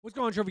What's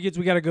going on, Trophy Kids?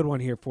 We got a good one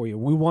here for you.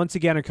 We once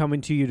again are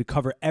coming to you to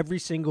cover every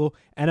single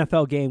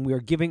NFL game. We are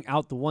giving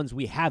out the ones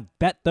we have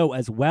bet, though,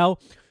 as well.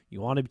 You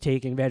want to be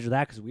taking advantage of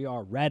that because we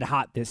are red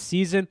hot this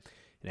season.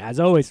 And as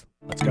always,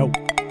 let's go.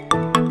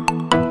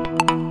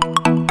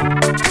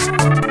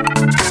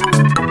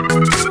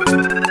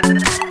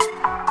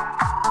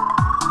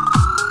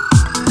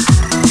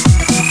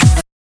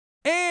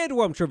 And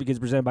welcome, Trophy Kids,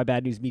 presented by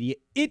Bad News Media.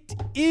 It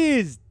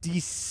is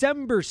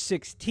December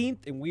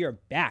 16th, and we are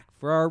back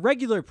for our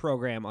regular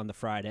program on the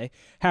Friday.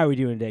 How are we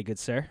doing today, good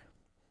sir?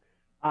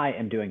 I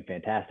am doing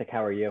fantastic.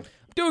 How are you? I'm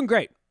doing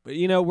great. But,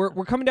 you know, we're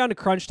coming down to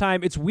crunch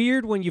time. It's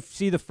weird when you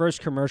see the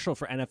first commercial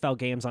for NFL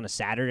games on a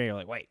Saturday. You're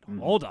like, wait,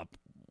 hold up.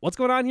 What's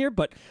going on here?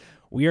 But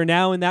we are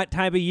now in that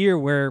time of year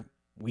where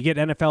we get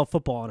NFL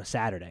football on a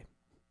Saturday.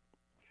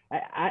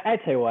 I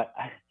tell you what,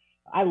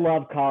 I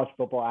love college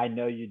football. I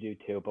know you do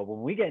too. But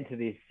when we get into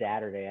these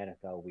Saturday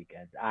NFL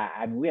weekends,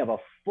 I mean, we have a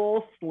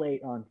full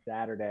slate on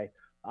Saturday,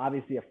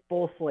 obviously a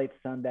full slate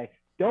Sunday.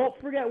 Don't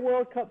forget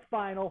World Cup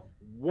final.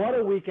 What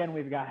a weekend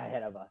we've got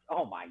ahead of us.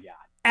 Oh, my God.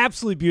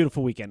 Absolutely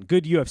beautiful weekend.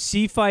 Good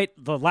UFC fight.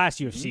 The last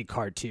UFC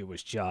card, too,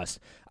 was just...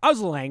 I was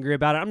a little angry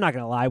about it. I'm not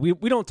going to lie. We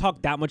don't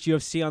talk that much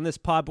UFC on this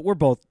pod, but we're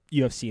both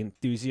UFC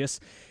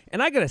enthusiasts.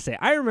 And I got to say,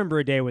 I remember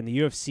a day when the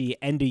UFC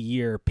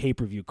end-of-year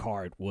pay-per-view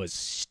card was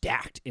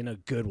stacked in a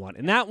good one.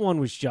 And that one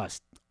was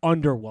just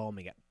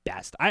underwhelming at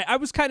best. I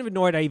was kind of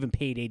annoyed I even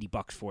paid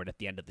 $80 for it at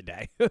the end of the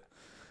day.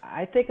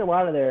 I think a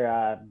lot of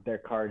their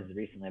cards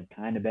recently have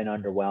kind of been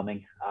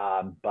underwhelming,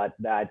 but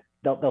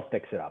they'll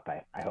fix it up,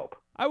 I hope.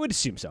 I would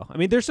assume so. I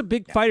mean, there's some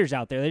big fighters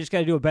out there. They just got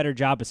to do a better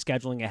job of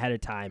scheduling ahead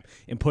of time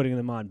and putting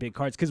them on big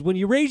cards. Because when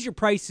you raise your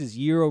prices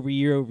year over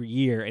year over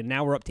year, and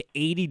now we're up to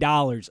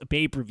 $80 a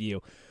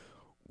pay-per-view,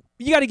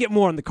 you got to get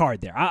more on the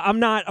card there. I'm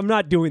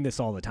not doing this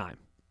all the time.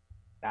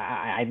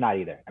 I'm not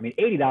either. I mean,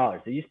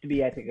 $80. It used to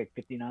be, I think, like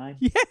 $59.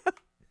 Yeah, it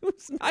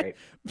was not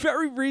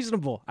very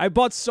reasonable. I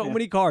bought so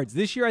many cards.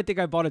 This year, I think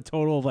I bought a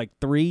total of like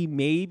 3,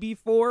 maybe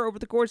 4 over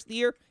the course of the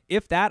year.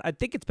 If that, I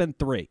think it's been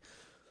 3.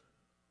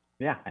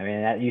 Yeah, I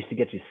mean, that used to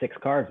get you 6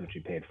 cards, which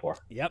you paid for.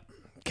 Yep.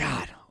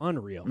 God,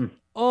 unreal.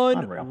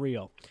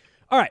 Unreal.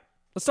 All right,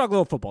 let's talk a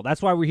little football.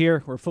 That's why we're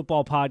here. We're a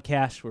football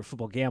podcast. We're a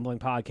football gambling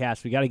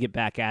podcast. We got to get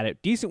back at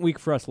it. Decent week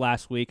for us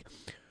last week.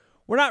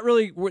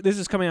 This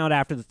is coming out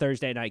after the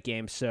Thursday night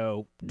game,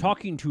 so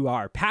talking to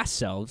our past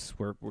selves,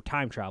 we're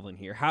time traveling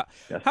here. How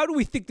do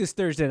we think this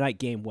Thursday night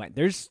game went?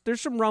 There's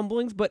some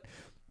rumblings, but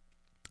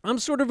I'm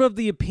sort of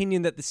the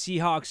opinion that the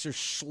Seahawks are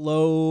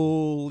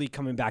slowly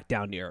coming back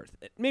down to earth.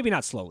 Maybe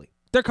not slowly.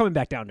 They're coming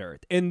back down to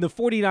earth. And the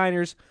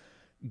 49ers,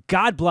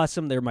 God bless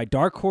them. They're my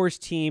dark horse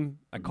team.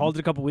 I called it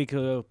a couple weeks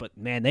ago, but,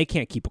 man, they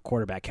can't keep a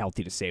quarterback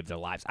healthy to save their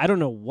lives. I don't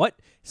know what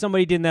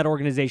somebody did in that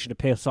organization to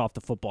piss off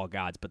the football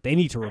gods, but they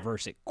need to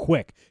reverse it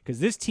quick because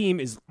this team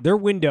their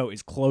window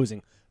is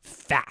closing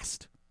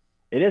fast.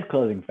 It is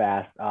closing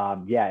fast.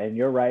 Yeah, and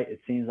you're right.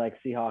 It seems like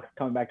Seahawks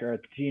coming back to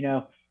earth.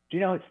 Geno,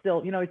 it's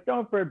still, he's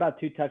throwing for about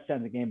 2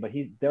 touchdowns a game, but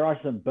there are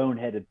some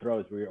boneheaded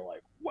throws where you're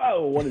like,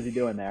 whoa, what is he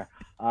doing there?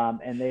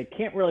 And they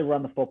can't really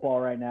run the football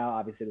right now.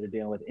 Obviously, they're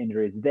dealing with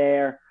injuries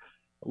there.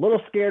 A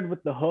little scared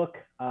with the hook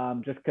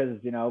just because,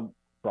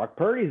 Brock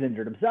Purdy's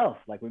injured himself,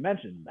 like we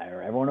mentioned.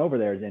 Everyone over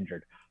there is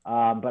injured.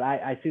 But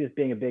I see this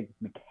being a big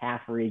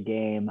McCaffrey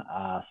game.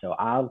 So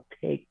I'll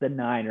take the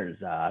Niners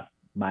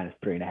minus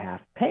 3.5.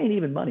 Paying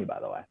even money,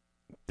 by the way.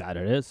 That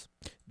it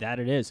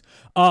is.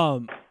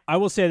 I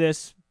will say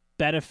this.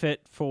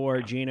 Benefit for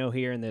Geno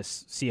here in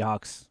this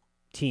Seahawks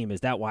team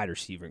is that wide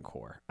receiving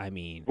core. I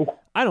mean,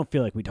 I don't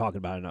feel like we talk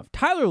about it enough.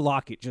 Tyler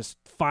Lockett just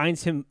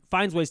finds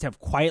ways to have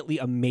quietly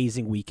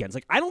amazing weekends.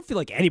 Like, I don't feel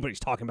like anybody's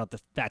talking about the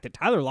fact that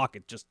Tyler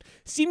Lockett just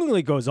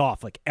seemingly goes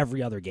off like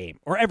every other game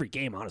or every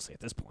game, honestly, at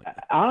this point.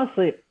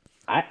 Honestly,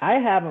 I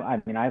have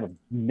a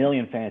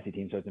million fantasy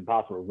teams, so it's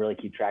impossible to really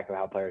keep track of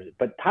how players.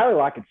 But Tyler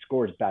Lockett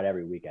scores about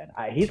every weekend.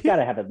 He's got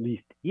to have at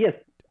least.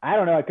 I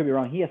don't know. I could be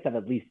wrong. He has to have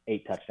at least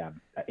 8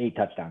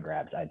 touchdown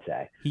grabs, I'd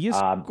say. He has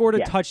scored a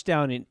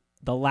touchdown in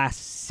the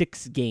last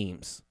 6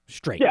 games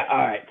straight. Yeah, all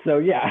right. So,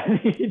 yeah.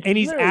 And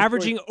he's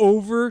averaging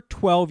over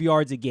 12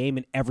 yards a game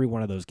in every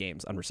one of those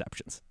games on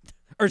receptions.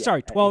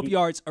 12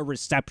 yards a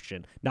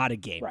reception, not a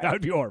game. Right. That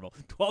would be horrible.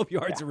 12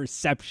 yards a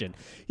reception.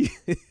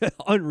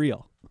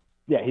 Unreal.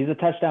 Yeah, he's a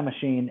touchdown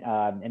machine,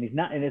 and he's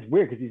not. And it's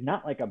weird because he's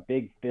not like a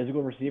big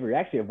physical receiver. He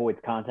actually avoids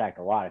contact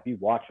a lot. If you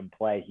watch him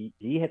play,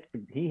 he hits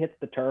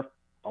the turf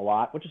a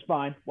lot, which is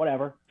fine.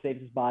 Whatever, saves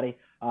his body.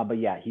 But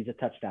yeah, he's a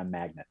touchdown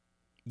magnet.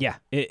 Yeah,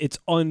 it's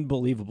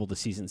unbelievable the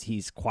seasons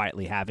he's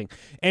quietly having,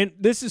 and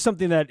this is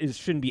something that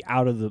shouldn't be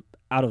out of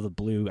the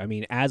blue. I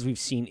mean, as we've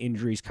seen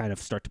injuries kind of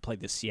start to plague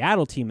the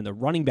Seattle team in the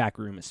running back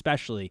room,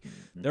 especially,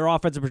 their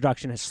offensive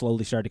production has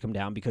slowly started to come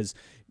down because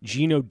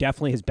Geno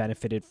definitely has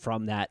benefited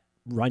from that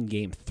run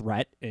game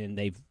threat, and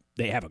they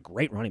have a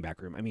great running back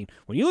room. I mean,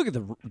 when you look at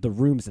the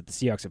rooms that the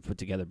Seahawks have put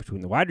together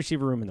between the wide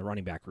receiver room and the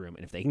running back room,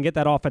 and if they can get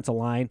that offensive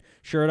line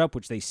shored up,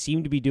 which they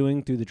seem to be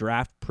doing through the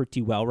draft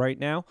pretty well right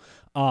now,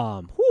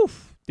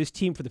 this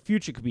team for the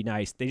future could be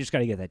nice. They just got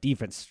to get that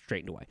defense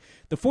straightened away.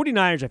 The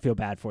 49ers I feel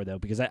bad for, though,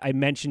 because I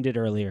mentioned it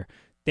earlier.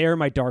 They're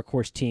my dark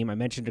horse team. I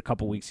mentioned a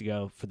couple weeks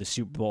ago for the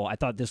Super Bowl. I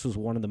thought this was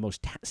one of the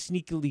most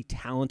sneakily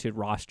talented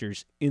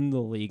rosters in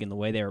the league, and the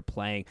way they were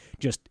playing,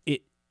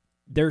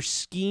 their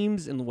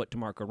schemes and what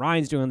DeMarco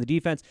Ryan's doing on the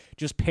defense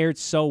just paired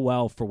so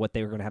well for what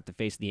they were going to have to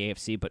face in the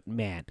AFC. But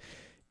man,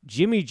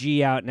 Jimmy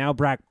G out, now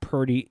Brock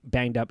Purdy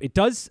banged up. It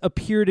does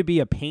appear to be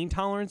a pain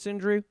tolerance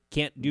injury.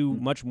 Can't do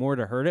much more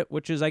to hurt it,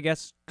 which is, I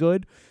guess,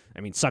 good.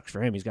 I mean, sucks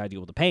for him. He's got to deal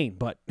with the pain,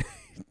 but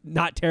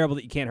not terrible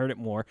that you can't hurt it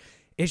more.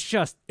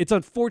 It's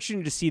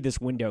unfortunate to see this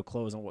window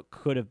close on what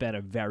could have been a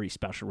very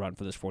special run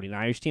for this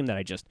 49ers team that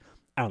I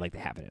don't like to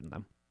have it in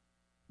them.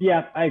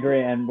 Yeah, I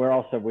agree. And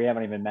we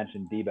haven't even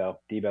mentioned Debo.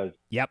 Debo's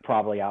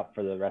probably out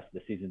for the rest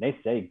of the season. They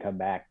say he can come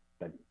back,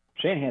 but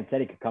Shanahan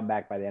said he could come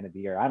back by the end of the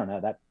year. I don't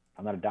know.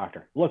 I'm not a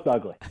doctor. It looks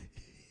ugly.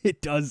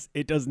 It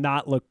does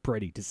not look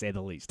pretty, to say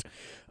the least.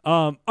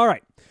 All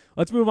right,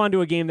 let's move on to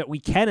a game that we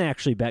can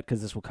actually bet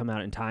because this will come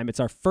out in time. It's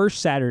our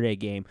first Saturday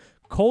game,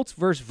 Colts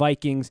versus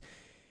Vikings.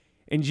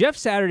 And Jeff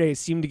Saturday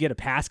seemed to get a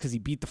pass because he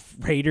beat the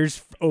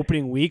Raiders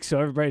opening week, so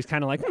everybody's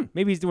kind of like,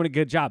 maybe he's doing a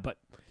good job. But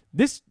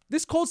this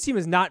Colts team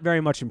is not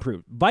very much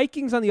improved.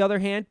 Vikings, on the other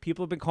hand,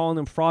 people have been calling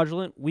them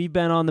fraudulent. We've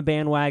been on the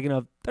bandwagon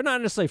of they're not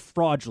necessarily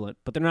fraudulent,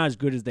 but they're not as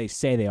good as they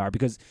say they are,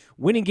 because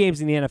winning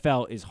games in the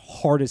NFL is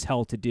hard as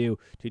hell to do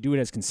it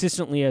as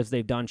consistently as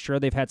they've done. Sure,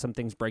 they've had some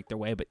things break their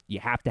way, but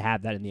you have to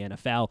have that in the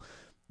NFL.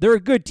 They're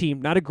a good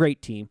team, not a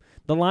great team.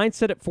 The line's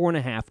set at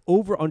 4.5,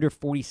 over under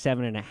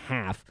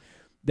 47.5.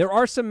 There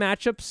are some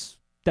matchups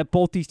that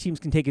both these teams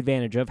can take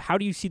advantage of. How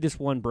do you see this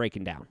one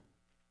breaking down?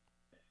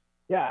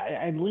 Yeah,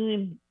 I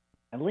lean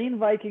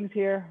Vikings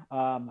here.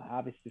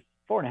 Obviously,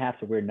 4.5 is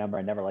a weird number.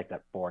 I never liked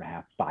that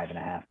 4.5,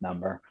 5.5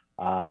 number.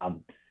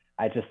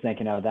 I just think,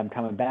 them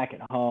coming back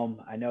at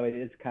home. I know it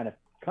is kind of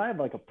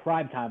like a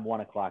primetime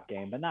 1:00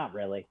 game, but not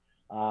really.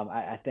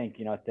 I think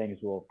things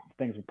will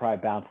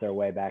probably bounce their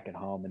way back at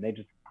home, and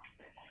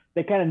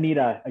they kind of need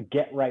a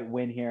get right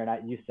win here.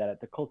 And you said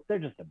it, the Colts, they're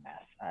just a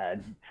mess.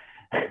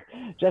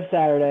 Jeff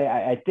Saturday,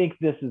 I think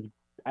this is.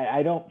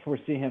 I don't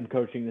foresee him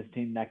coaching this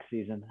team next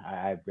season.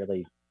 I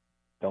really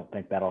don't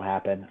think that'll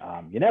happen.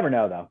 You never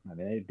know, though. I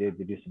mean, they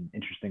do some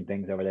interesting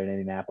things over there in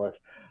Indianapolis.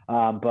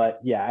 But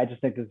yeah, I just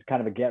think this is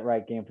kind of a get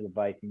right game for the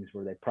Vikings,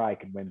 where they probably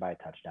could win by a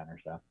touchdown or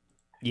so.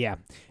 Yeah,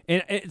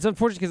 and it's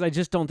unfortunate because I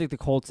just don't think the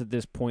Colts at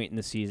this point in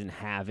the season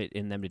have it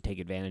in them to take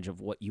advantage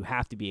of what you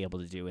have to be able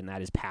to do, and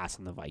that is pass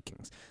on the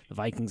Vikings. The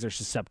Vikings are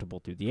susceptible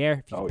through the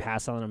air. If you can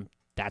pass on them,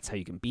 that's how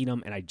you can beat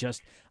them. And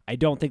I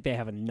don't think they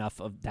have enough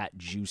of that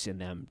juice in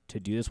them to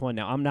do this one.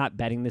 Now, I'm not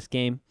betting this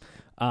game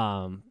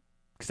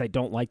because I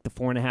don't like the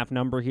 4.5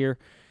 number here.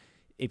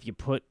 If you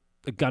put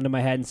a gun to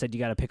my head and said you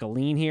got to pick a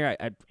lean here,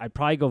 I'd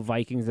probably go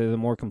Vikings. They're the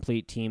more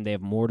complete team. They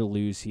have more to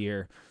lose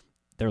here.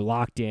 They're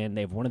locked in.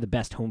 They have one of the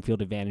best home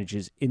field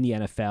advantages in the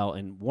NFL,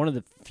 and one of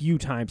the few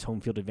times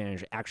home field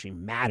advantage actually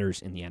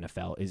matters in the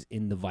NFL is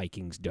in the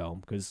Vikings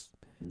dome, because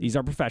these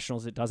are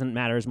professionals. It doesn't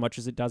matter as much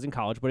as it does in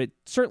college, but it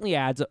certainly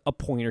adds a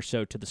point or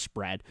so to the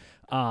spread.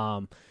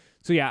 So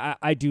yeah,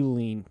 I do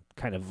lean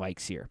kind of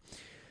Vikes here.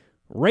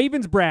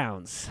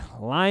 Ravens-Browns.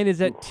 Line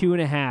is at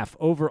 2.5,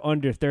 over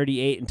under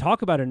 38. And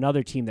talk about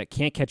another team that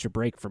can't catch a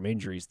break from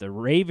injuries. The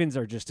Ravens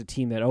are just a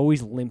team that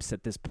always limps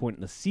at this point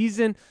in the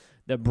season.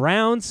 The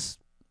Browns,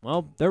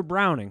 well, they're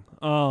Browning.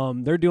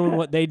 They're doing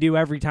what they do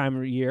every time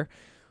of the year.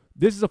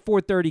 This is a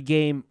 4:30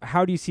 game.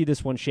 How do you see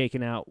this one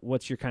shaking out?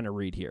 What's your kind of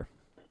read here?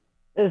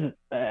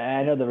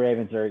 I know the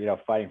Ravens are,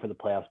 fighting for the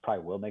playoffs.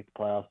 Probably will make the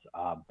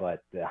playoffs.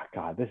 But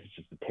God, this is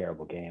just a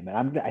terrible game.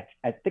 And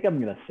I think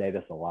I'm going to say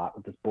this a lot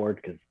with this board,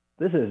 because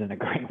this isn't a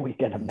great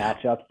weekend of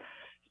matchups,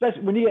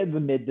 especially when you get into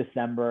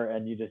mid-December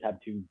and you just have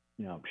two,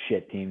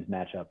 shit teams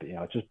match up.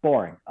 It's just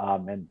boring.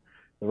 And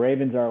the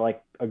Ravens are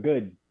like a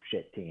good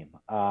shit team.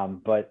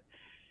 But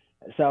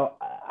so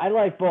I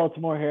like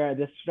Baltimore here.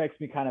 This strikes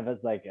me kind of as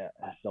like a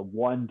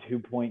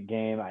 1-2 point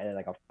game,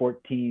 like a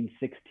 14-16,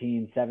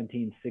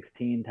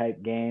 17-16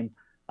 type game.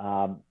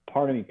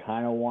 Part of me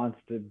kind of wants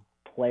to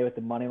play with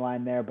the money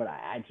line there, but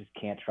I just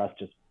can't trust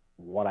just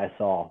what I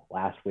saw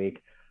last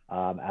week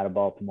out of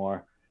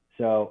Baltimore.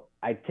 So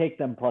I take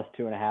them plus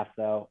 2.5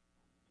 though.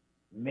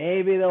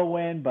 Maybe they'll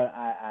win, but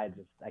I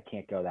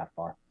can't go that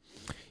far.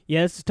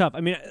 Yeah, this is tough.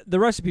 I mean, the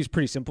recipe is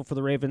pretty simple for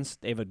the Ravens.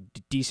 They have a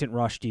decent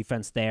rush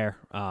defense there.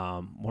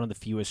 One of the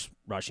fewest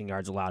rushing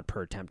yards allowed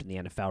per attempt in the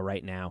NFL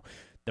right now.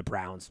 The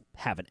Browns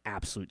have an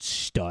absolute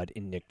stud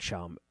in Nick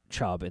Chubb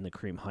and the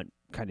Kareem Hunt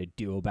kind of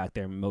duo back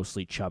there,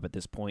 mostly Chubb at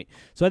this point.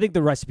 So I think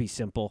the recipe's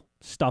simple.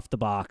 Stuff the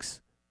box,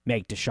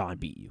 make Deshaun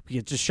beat you.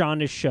 Because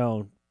Deshaun has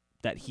shown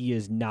that he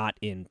is not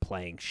in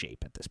playing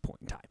shape at this point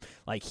in time.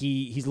 Like,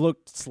 he's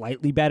looked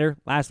slightly better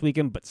last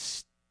weekend, but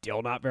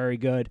still not very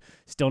good.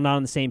 Still not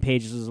on the same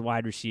page as his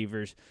wide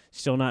receivers.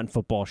 Still not in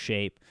football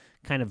shape.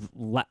 Kind of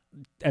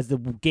as the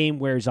game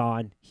wears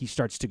on, he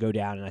starts to go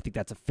down, and I think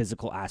that's a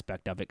physical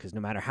aspect of it, because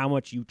no matter how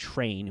much you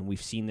train, and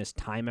we've seen this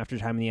time after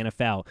time in the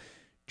NFL,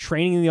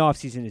 training in the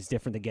offseason is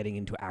different than getting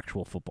into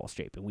actual football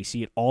shape. And we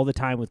see it all the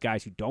time with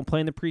guys who don't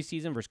play in the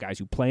preseason versus guys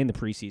who play in the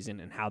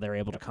preseason and how they're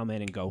able to come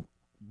in and go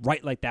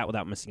right like that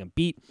without missing a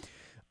beat.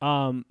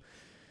 So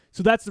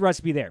that's the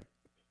recipe there.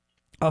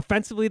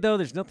 Offensively, though,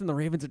 there's nothing the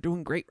Ravens are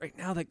doing great right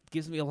now that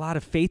gives me a lot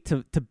of faith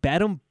to bet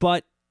them,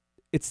 but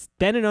it's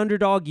been an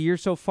underdog year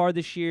so far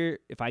this year.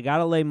 If I got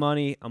to lay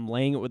money, I'm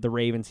laying it with the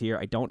Ravens here.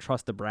 I don't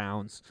trust the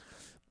Browns,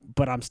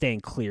 but I'm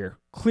staying clear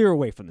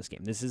away from this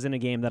game. This isn't a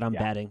game that I'm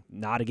betting,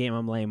 not a game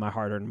I'm laying my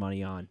hard-earned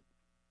money on.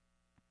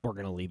 We're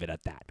going to leave it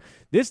at that.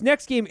 This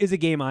next game is a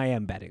game I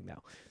am betting,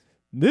 though.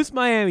 This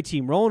Miami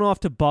team rolling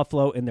off to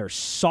Buffalo in their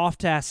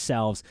soft-ass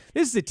selves.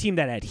 This is a team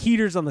that had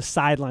heaters on the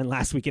sideline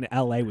last week in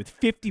L.A. with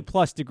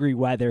 50-plus degree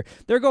weather.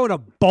 They're going to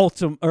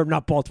Buffalo,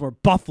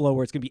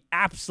 where it's going to be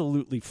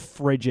absolutely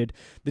frigid.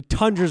 The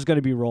tundra is going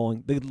to be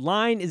rolling. The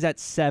line is at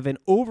 7,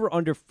 over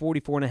under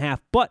 44.5.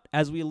 But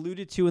as we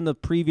alluded to in the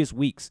previous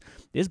weeks,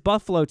 this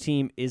Buffalo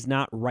team is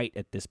not right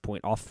at this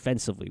point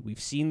offensively. We've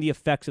seen the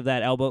effects of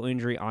that elbow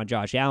injury on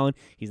Josh Allen.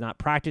 He's not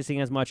practicing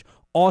as much.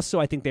 Also,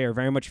 I think they are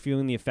very much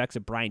feeling the effects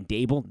of Brian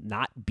Daboll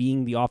not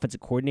being the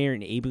offensive coordinator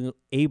and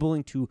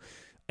able to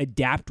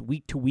adapt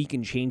week to week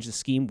and change the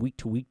scheme week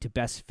to week to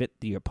best fit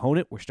the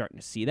opponent. We're starting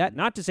to see that.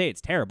 Not to say it's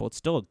terrible. It's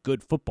still a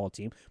good football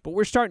team, but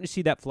we're starting to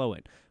see that flow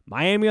in.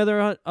 Miami, on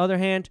the other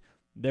hand,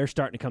 they're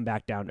starting to come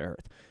back down to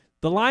earth.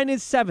 The line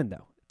is 7,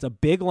 though. It's a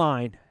big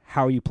line.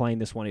 How are you playing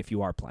this one if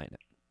you are playing it?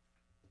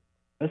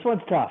 This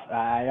one's tough.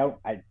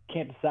 I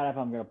can't decide if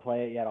I'm going to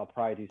play it yet. I'll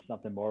probably do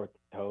something more with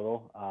the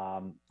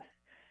total.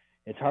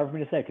 It's hard for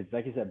me to say because,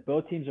 like you said,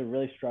 both teams are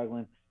really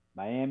struggling.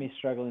 Miami's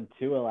struggling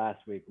Tua last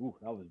week. Ooh,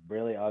 that was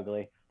really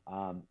ugly.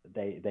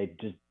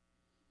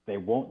 They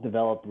won't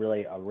develop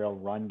really a real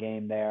run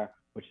game there,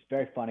 which is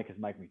very funny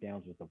because Mike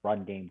McDaniels was the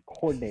run game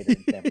coordinator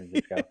in San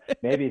Francisco.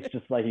 Maybe it's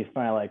just like he's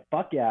finally like,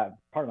 fuck yeah,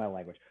 pardon my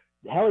language.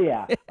 Hell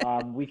yeah,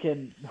 we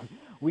can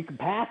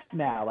pass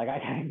now. Like I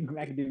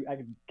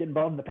can get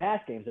involved in the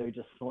pass game, so he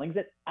just slings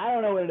it. I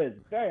don't know what it is.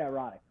 It's very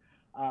ironic.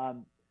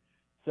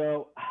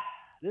 So.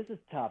 This is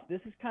tough.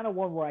 This is kind of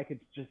one where I could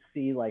just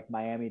see like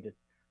Miami just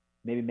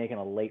maybe making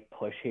a late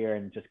push here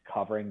and just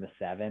covering the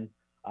 7.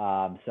 So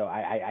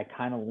I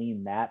kind of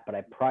lean that, but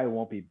I probably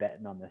won't be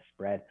betting on this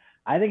spread.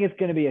 I think it's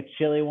going to be a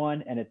chilly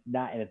one, and it's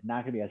not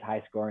going to be as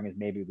high scoring as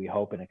maybe we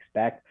hope and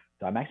expect.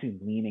 So I'm actually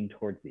leaning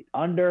towards the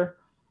under.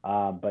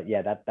 But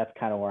yeah, that's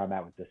kind of where I'm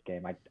at with this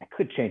game. I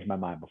could change my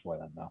mind before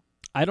then though.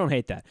 I don't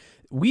hate that.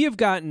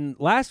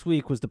 Last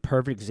week was the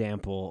perfect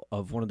example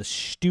of one of the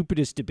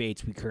stupidest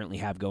debates we currently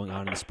have going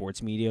on in the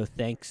sports media,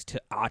 thanks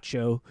to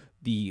Acho,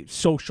 the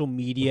social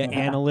media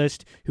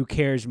analyst who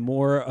cares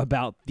more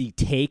about the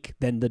take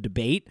than the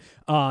debate.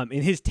 And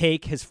his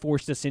take has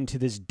forced us into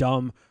this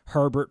dumb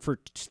Herbert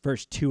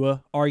versus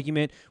Tua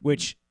argument,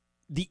 which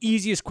the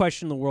easiest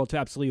question in the world to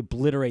absolutely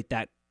obliterate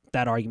that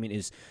argument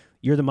is,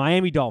 you're the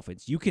Miami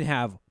Dolphins. You can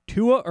have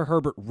Tua or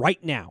Herbert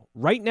right now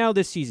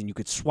this season. You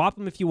could swap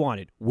them if you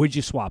wanted. Would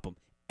you swap them?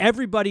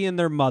 Everybody and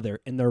their mother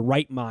in their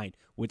right mind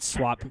would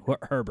swap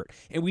Herbert.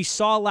 And we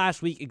saw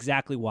last week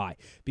exactly why.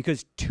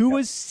 Because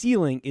Tua's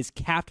ceiling is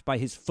capped by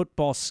his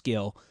football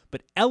skill,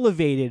 but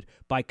elevated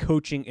by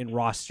coaching and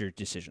roster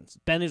decisions.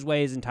 Been his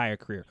way his entire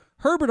career.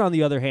 Herbert, on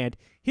the other hand,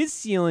 his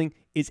ceiling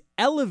is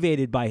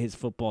elevated by his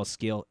football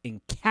skill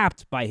and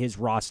capped by his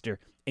roster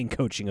and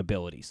coaching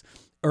abilities,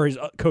 or his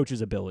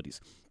coach's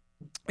abilities.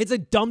 It's a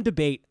dumb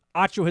debate.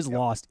 Acho has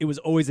lost. It was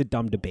always a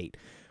dumb debate.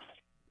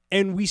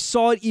 And we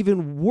saw it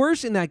even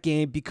worse in that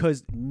game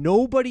because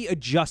nobody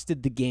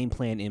adjusted the game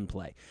plan in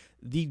play.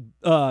 The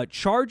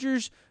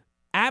Chargers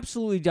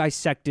absolutely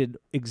dissected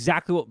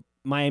exactly what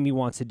Miami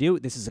wants to do.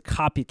 This is a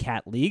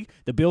copycat league.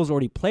 The Bills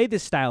already play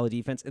this style of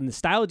defense, and the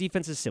style of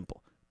defense is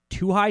simple.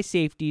 2 high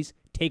safeties,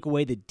 take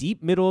away the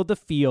deep middle of the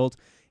field,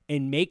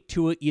 and make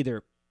Tua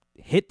either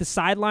hit the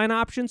sideline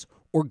options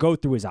or go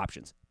through his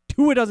options.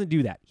 Tua doesn't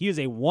do that. He is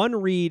a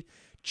one-read,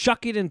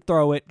 chuck it and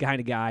throw it kind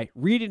of guy.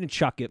 Read it and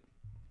chuck it.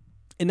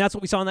 And that's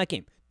what we saw in that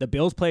game. The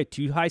Bills play a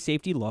 2 high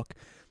safety look.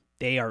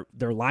 They're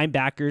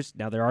linebackers.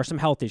 Now, there are some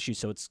health issues,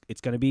 so it's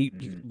going to be,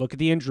 look at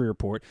the injury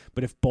report.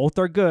 But if both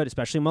are good,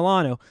 especially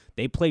Milano,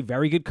 they play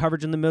very good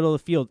coverage in the middle of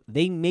the field.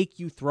 They make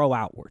you throw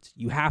outwards.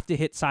 You have to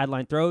hit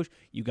sideline throws.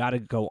 You got to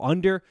go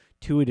under.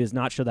 Tua does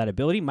not show that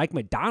ability. Mike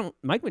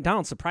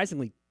McDonald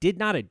surprisingly did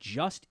not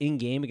adjust in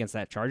game against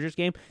that Chargers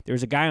game. There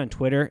was a guy on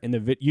Twitter in the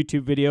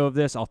YouTube video of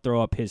this. I'll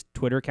throw up his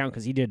Twitter account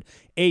because he did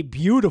a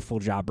beautiful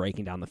job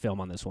breaking down the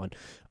film on this one.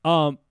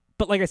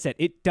 But like I said,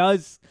 it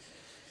does.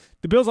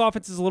 The Bills'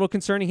 offense is a little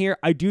concerning here.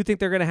 I do think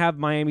they're going to have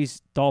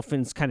Miami's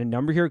Dolphins kind of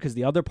number here because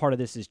the other part of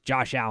this is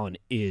Josh Allen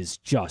is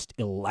just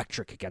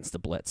electric against the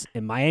blitz.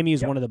 And Miami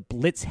is one of the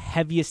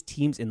blitz-heaviest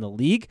teams in the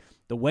league.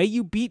 The way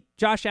you beat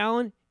Josh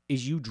Allen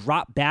is you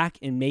drop back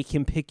and make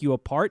him pick you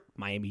apart.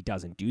 Miami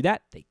doesn't do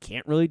that. They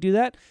can't really do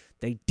that.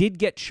 They did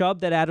get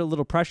Chubb that added a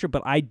little pressure,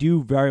 but I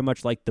do very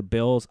much like the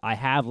Bills. I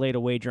have laid a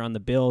wager on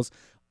the Bills.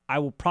 I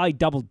will probably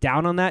double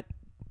down on that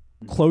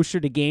closer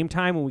to game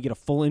time when we get a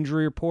full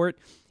injury report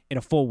and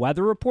a full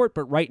weather report,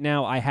 but right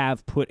now I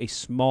have put a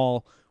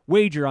small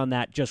wager on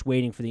that, just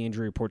waiting for the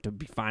injury report to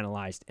be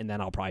finalized, and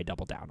then I'll probably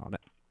double down on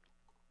it.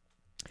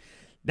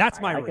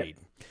 That's my read.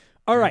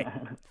 All right,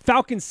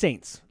 Falcons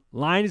Saints.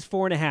 Line is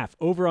 4.5,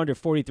 over under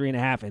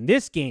 43.5, and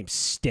this game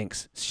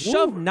stinks.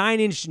 Shove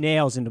 9-inch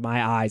nails into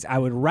my eyes. I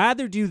would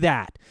rather do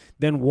that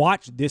than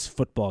watch this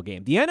football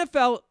game. The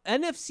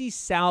NFC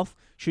South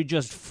should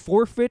just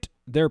forfeit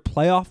their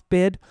playoff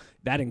bid.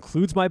 That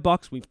includes my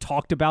Bucs. We've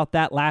talked about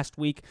that last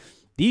week.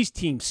 These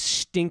teams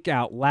stink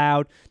out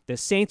loud. The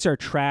Saints are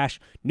trash.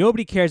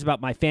 Nobody cares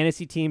about my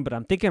fantasy team, but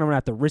I'm thinking I'm going to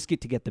have to risk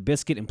it to get the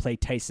biscuit and play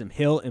Taysom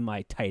Hill in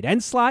my tight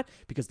end slot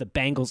because the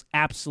Bengals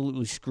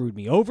absolutely screwed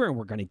me over, and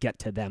we're going to get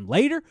to them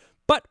later.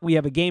 But we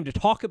have a game to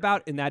talk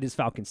about, and that is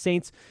Falcons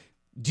Saints.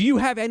 Do you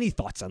have any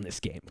thoughts on this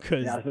game?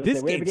 Because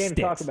this game stinks.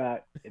 To talk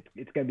about.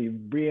 It's going to be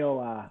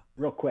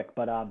real quick.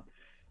 But,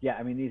 yeah,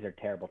 I mean, these are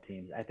terrible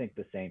teams. I think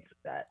the Saints,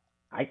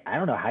 I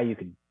don't know how you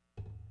could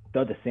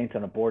throw the Saints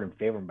on the board and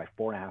favor them by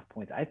 4.5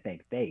 points. I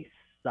think they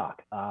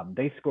suck.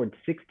 They scored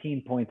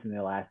 16 points in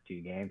their last 2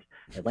 games.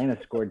 Atlanta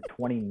scored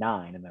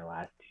 29 in their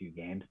last 2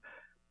 games.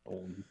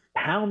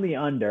 Pound the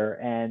under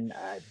and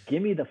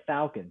give me the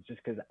Falcons,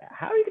 just because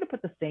how are you going to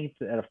put the Saints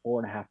at a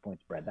 4.5 point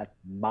spread? That's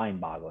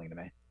mind-boggling to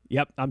me.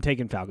 Yep, I'm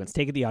taking Falcons.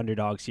 Taking the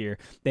underdogs here.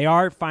 They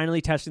are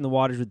finally testing the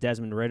waters with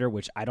Desmond Ridder,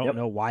 which I don't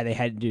know why they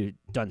hadn't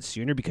done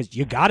sooner, because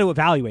you got to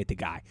evaluate the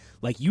guy.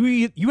 Like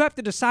you have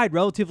to decide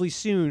relatively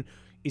soon,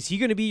 is he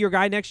going to be your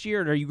guy next year,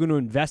 and are you going to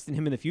invest in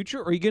him in the future,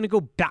 or are you going to go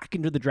back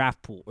into the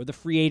draft pool or the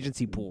free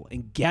agency pool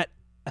and get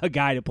a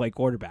guy to play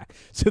quarterback?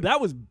 So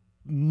that was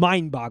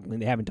mind-boggling.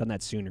 They haven't done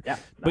that sooner. Yeah,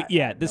 but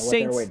yeah, the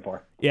Saints. Waiting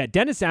for. Yeah,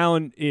 Dennis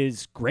Allen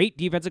is great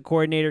defensive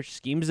coordinator,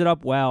 schemes it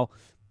up well,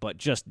 but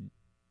just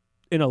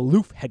an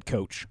aloof head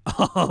coach.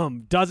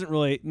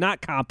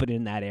 Not competent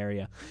in that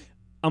area.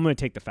 I'm going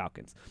to take the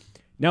Falcons.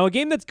 Now, a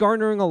game that's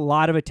garnering a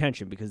lot of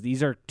attention because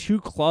these are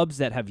 2 clubs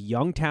that have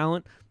young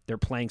talent. They're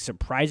playing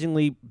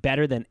surprisingly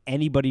better than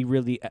anybody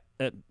really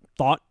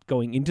thought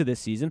going into this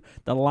season.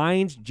 The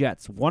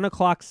Lions-Jets, 1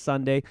 o'clock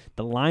Sunday.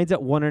 The Lions at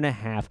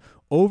 1.5,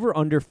 over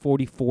under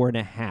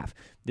 44.5.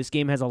 This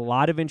game has a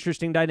lot of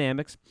interesting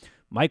dynamics.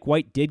 Mike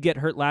White did get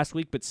hurt last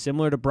week, but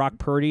similar to Brock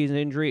Purdy's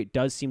injury, it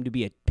does seem to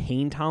be a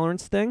pain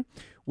tolerance thing,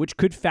 which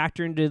could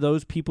factor into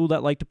those people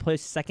that like to play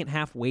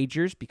second-half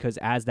wagers, because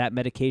as that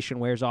medication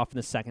wears off in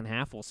the second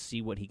half, we'll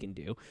see what he can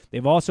do.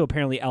 They've also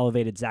apparently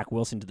elevated Zach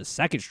Wilson to the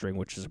second string,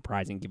 which is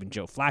surprising given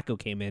Joe Flacco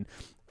came in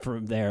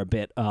from there a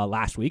bit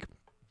last week.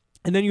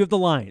 And then you have the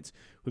Lions,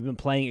 who've been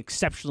playing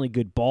exceptionally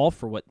good ball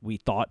for what we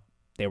thought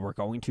they were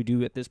going to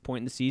do at this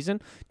point in the season.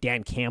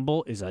 Dan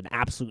Campbell is an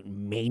absolute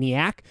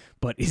maniac,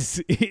 but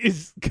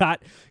is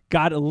got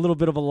a little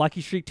bit of a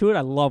lucky streak to it.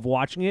 I love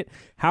watching it.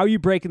 How are you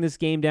breaking this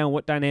game down?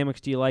 What dynamics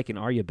do you like, and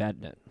are you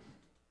betting it?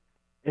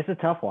 It's a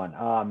tough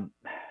one.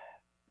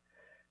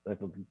 Like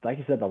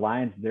you said, the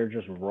Lions, they're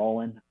just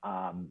rolling.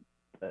 I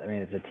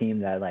mean, it's a team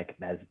that, like,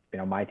 as you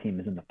know, my team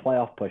is in the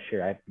playoff push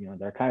here.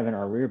 They're kind of in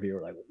our rear view.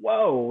 We're like,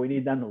 whoa, we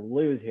need them to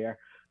lose here.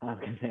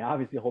 Because they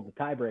obviously hold the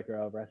tiebreaker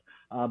over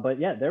us.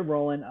 But yeah, they're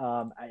rolling.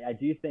 I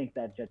do think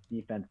that Jets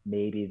defense,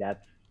 maybe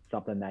that's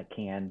something that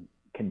can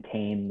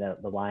contain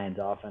the Lions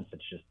offense.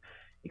 It's just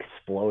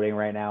exploding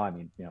right now. I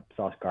mean,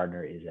 Sauce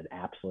Gardner is an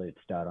absolute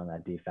stud on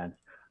that defense.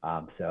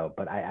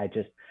 But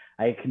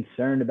I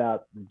concerned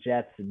about the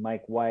Jets and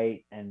Mike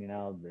White, and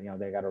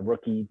they got a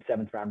rookie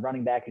 7th round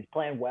running back who's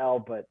playing well,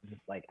 but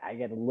just like I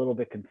get a little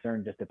bit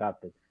concerned just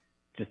about the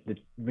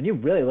when you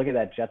really look at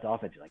that Jets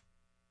offense, you're like,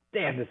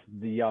 damn, this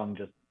is the young,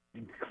 just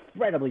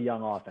incredibly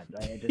young offense.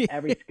 Right? Just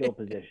every skill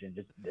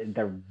position,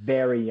 they're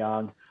very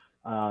young.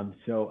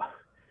 So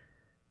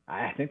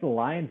I think the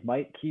Lions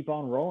might keep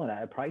on rolling.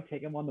 I'd probably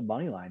take them on the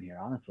money line here,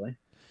 honestly.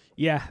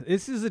 Yeah,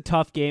 this is a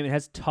tough game. It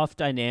has tough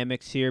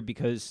dynamics here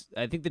because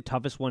I think the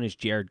toughest one is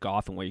Jared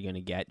Goff and where you're going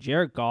to get.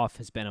 Jared Goff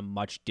has been a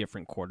much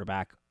different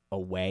quarterback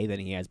away than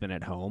he has been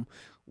at home.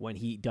 When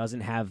he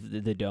doesn't have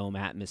the dome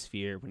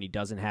atmosphere, when he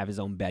doesn't have his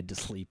own bed to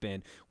sleep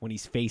in, when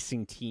he's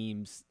facing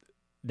teams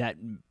that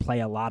play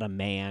a lot of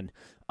man,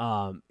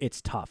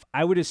 it's tough.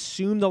 I would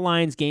assume the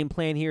Lions' game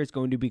plan here is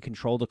going to be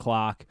control the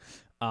clock,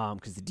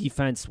 because the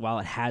defense, while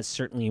it has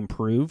certainly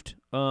improved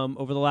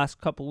over the last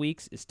couple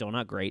weeks, is still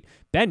not great.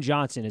 Ben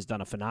Johnson has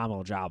done a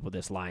phenomenal job with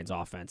this Lions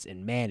offense,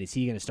 and man, is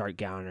he going to start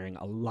garnering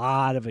a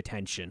lot of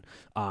attention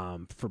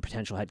for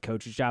potential head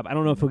coach's job. I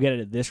don't know if he'll get it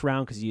at this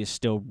round because he is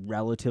still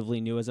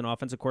relatively new as an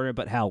offensive coordinator,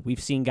 but hell,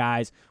 we've seen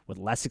guys with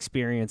less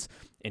experience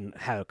and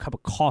had a cup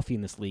of coffee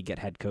in this league get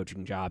head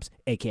coaching jobs,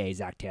 a.k.a.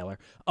 Zach Taylor.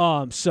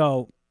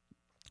 So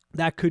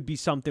that could be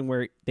something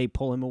where they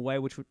pull him away,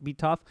 which would be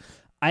tough.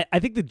 I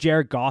think the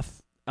Jared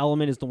Goff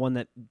element is the one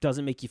that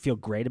doesn't make you feel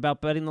great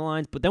about betting the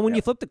Lions. But then when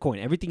you flip the coin,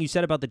 everything you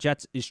said about the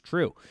Jets is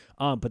true.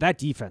 But that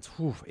defense,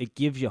 it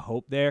gives you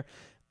hope there.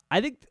 I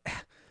think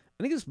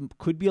this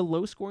could be a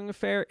low-scoring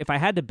affair. If I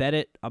had to bet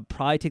it, I'd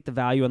probably take the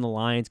value on the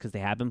Lions because they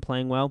have been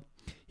playing well.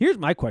 Here's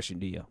my question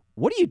to you.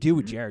 What do you do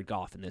with Jared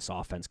Goff in this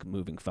offense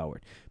moving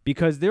forward?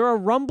 Because there are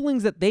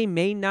rumblings that they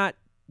may not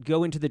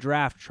go into the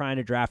draft trying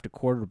to draft a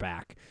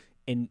quarterback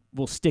and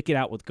will stick it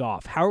out with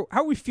Goff. How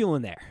are we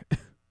feeling there?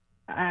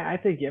 I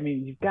think, I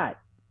mean, you've got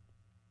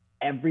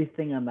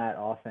everything on that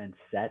offense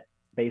set,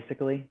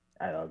 basically.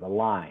 The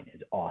line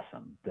is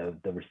awesome. The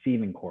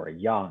receiving core,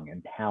 young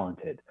and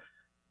talented.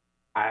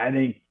 I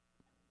think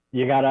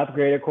you got to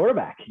upgrade a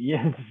quarterback.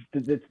 Yes,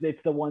 it's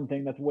the one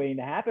thing that's waiting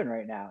to happen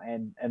right now.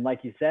 And like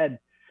you said,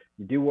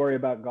 you do worry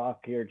about Goff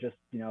here. Just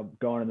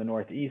going to the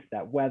Northeast,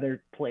 that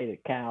weather. Played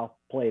at Cal,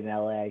 played in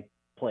LA,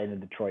 played in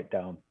the Detroit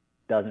Dome.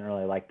 Doesn't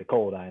really like the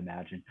cold, I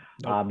imagine.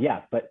 Nope.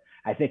 Yeah, but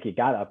I think you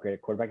got to upgrade a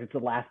quarterback. It's the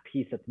last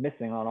piece that's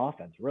missing on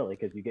offense, really,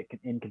 because you get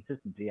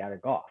inconsistency out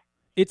of Goff.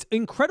 It's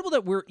incredible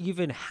that we're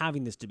even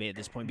having this debate at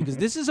this point, because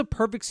this is a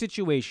perfect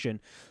situation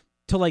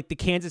to like the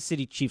Kansas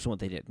City Chiefs and what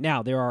they did.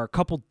 Now, there are a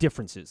couple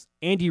differences.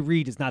 Andy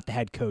Reid is not the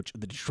head coach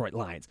of the Detroit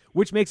Lions,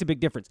 which makes a big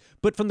difference.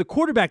 But from the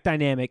quarterback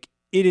dynamic,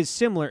 it is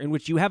similar, in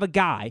which you have a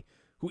guy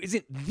who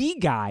isn't the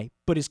guy,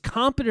 but is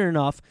competent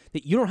enough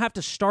that you don't have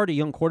to start a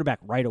young quarterback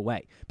right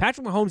away.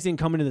 Patrick Mahomes didn't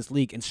come into this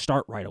league and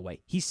start right away.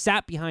 He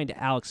sat behind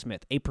Alex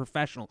Smith, a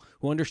professional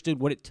who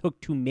understood what it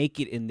took to make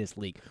it in this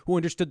league, who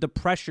understood the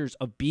pressures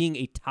of being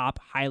a top,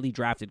 highly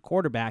drafted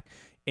quarterback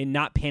and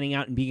not panning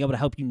out and being able to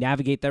help you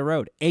navigate that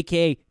road,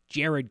 a.k.a.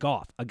 Jared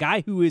Goff, a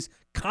guy who is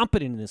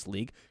competent in this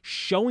league,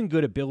 showing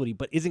good ability,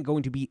 but isn't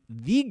going to be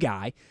the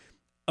guy.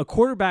 A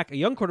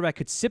young quarterback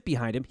could sit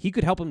behind him. He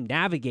could help him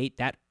navigate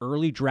that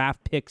early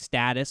draft pick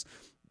status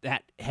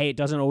that, hey, it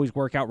doesn't always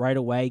work out right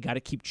away. Got to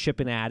keep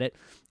chipping at it.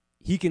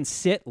 He can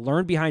sit,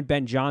 learn behind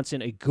Ben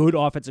Johnson, a good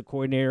offensive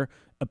coordinator,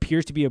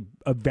 appears to be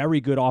a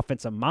very good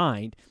offensive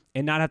mind,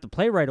 and not have to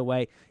play right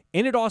away.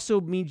 And it also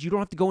means you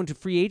don't have to go into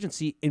free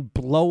agency and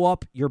blow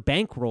up your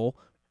bankroll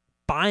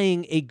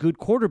buying a good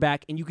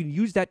quarterback, and you can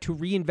use that to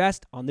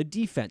reinvest on the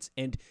defense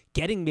and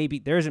getting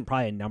there isn't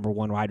probably a number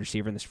one wide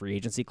receiver in this free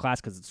agency class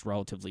because it's a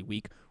relatively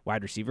weak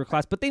wide receiver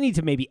class, but they need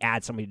to maybe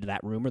add somebody to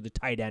that room or the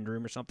tight end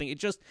room or something.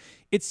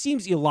 It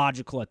seems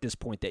illogical at this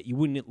point that you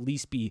wouldn't at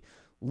least be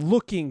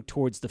looking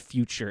towards the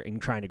future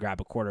and trying to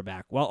grab a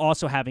quarterback while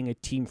also having a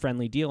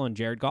team-friendly deal on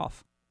Jared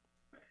Goff.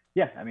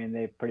 Yeah, I mean,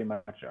 they pretty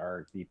much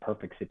are the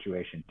perfect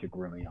situation to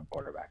groom a young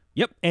quarterback.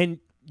 Yep, and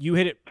you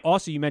hit it.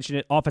 Also, you mentioned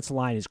it, offensive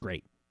line is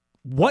great.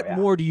 What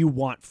more do you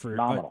want for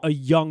a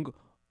young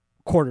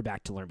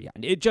quarterback to learn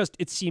behind?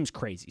 It seems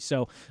crazy.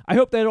 So I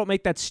hope they don't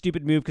make that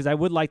stupid move, because I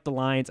would like the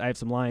Lions. I have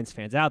some Lions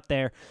fans out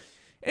there.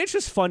 And it's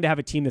just fun to have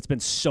a team that's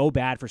been so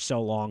bad for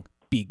so long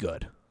be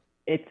good.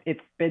 It's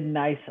been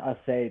nice, I'll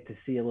say, to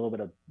see a little bit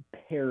of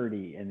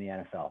parity in the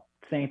NFL.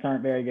 Saints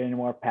aren't very good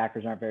anymore.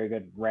 Packers aren't very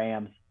good.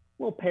 Rams,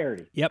 a little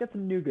parity. Yep. Got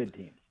some new good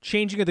teams.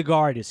 Changing of the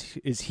guard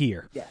is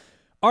here. Yeah.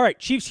 All right,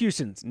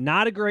 Chiefs-Houston's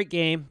not a great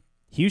game.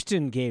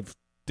 Houston gave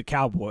the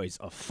Cowboys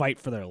a fight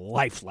for their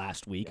life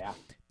last week. Yeah.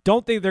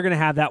 Don't think they're going to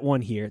have that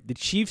one here. The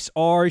Chiefs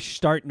are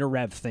starting to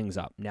rev things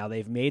up. Now,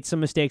 they've made some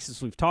mistakes,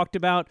 as we've talked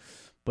about,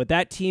 but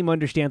that team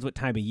understands what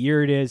time of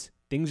year it is.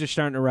 Things are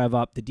starting to rev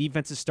up. The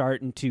defense is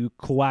starting to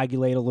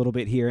coagulate a little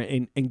bit here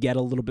and get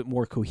a little bit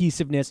more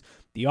cohesiveness.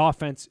 The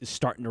offense is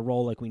starting to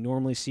roll like we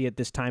normally see at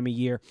this time of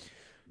year.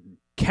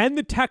 Can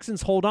the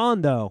Texans hold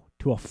on, though,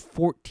 to a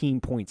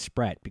 14-point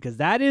spread? Because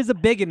that is a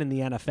big one in the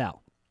NFL.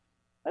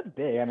 That's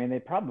big. I mean, they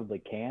probably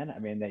can. I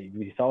mean,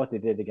 we saw what they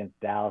did against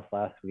Dallas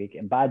last week.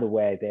 And by the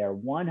way, they are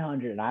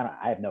 100, and I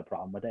have no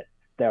problem with it.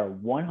 They're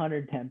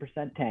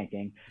 110%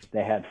 tanking.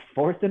 They had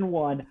 4th and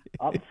 1,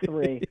 up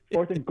 3,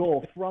 4th and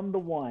goal from the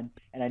 1.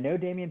 And I know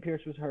Dameon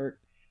Pierce was hurt,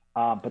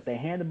 but they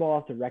hand the ball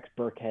off to Rex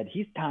Burkhead.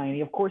 He's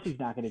tiny. Of course he's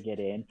not going to get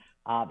in.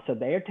 So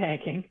they are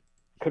tanking.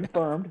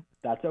 Confirmed.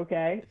 That's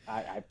okay.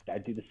 I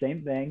do the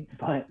same thing,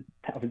 but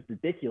that was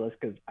ridiculous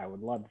because I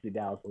would love to see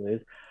Dallas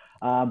lose.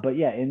 But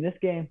yeah, in this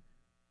game,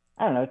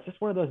 I don't know. It's just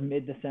one of those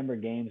mid-December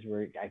games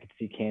where I could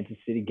see Kansas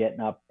City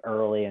getting up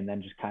early and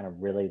then just kind of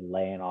really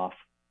laying off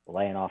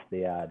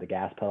the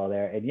gas pedal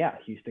there. And yeah,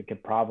 Houston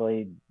could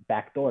probably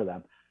backdoor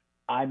them.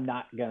 I'm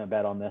not gonna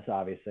bet on this.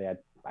 Obviously,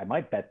 I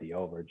might bet the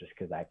over just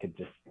because I could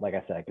just, like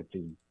I said, I could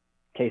see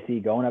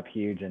KC going up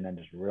huge and then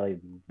just really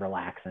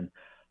relaxing.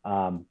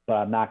 But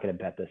I'm not gonna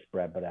bet this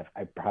spread. But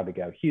I'd probably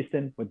go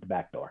Houston with the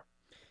backdoor.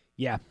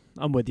 Yeah,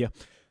 I'm with you.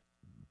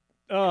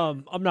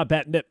 I'm not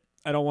betting it.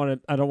 I don't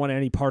want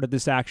any part of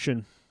this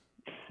action.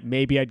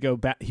 Maybe I'd go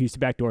Houston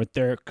backdoor.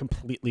 They're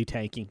completely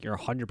tanking. You're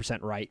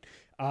 100% right,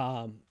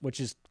 which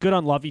is good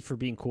on Lovey for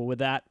being cool with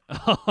that,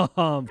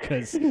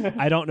 because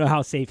I don't know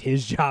how safe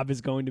his job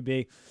is going to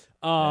be.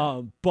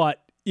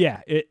 But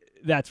yeah,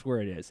 that's where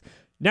it is.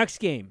 Next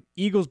game,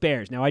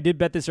 Eagles-Bears. Now, I did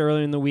bet this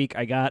earlier in the week.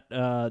 I got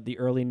the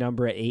early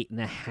number at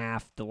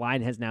 8.5. The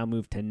line has now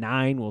moved to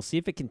 9. We'll see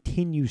if it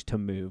continues to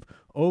move.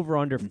 Over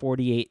under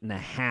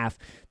 48.5.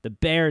 The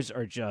Bears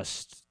are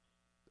just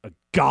a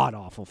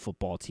god-awful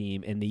football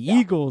team. And the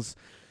Eagles,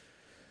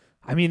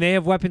 I mean, they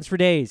have weapons for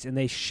days, and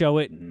they show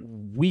it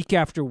week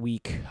after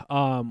week.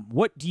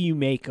 What do you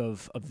make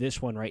of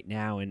this one right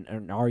now,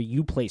 and are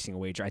you placing a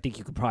wager? I think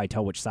you could probably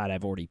tell which side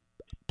I've already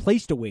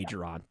placed a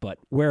wager on, but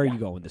where are you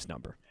going with this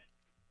number?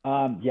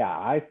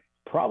 I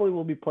probably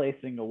will be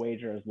placing a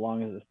wager as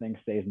long as this thing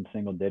stays in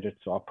single digits,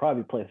 so I'll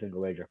probably be placing a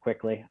wager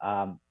quickly.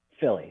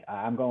 Philly.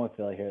 I'm going with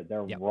Philly here.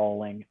 They're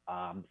rolling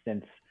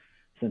since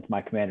since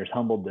my Commanders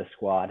humbled this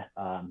squad.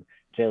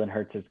 Jalen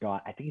Hurts has gone,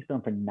 I think he's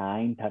thrown for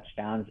 9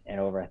 touchdowns and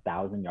over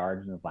 1,000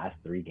 yards in his last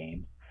 3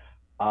 games.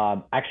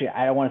 Actually,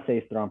 I don't want to say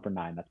he's thrown for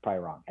 9. That's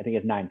probably wrong. I think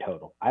it's 9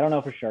 total. I don't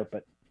know for sure,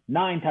 but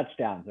 9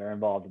 touchdowns are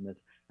involved in this.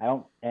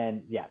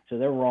 So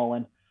they're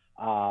rolling.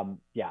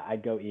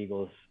 I'd go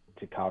Eagles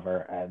to cover.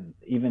 And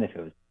even if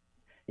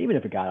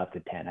it got up to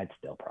 10, I'd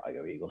still probably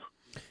go Eagles.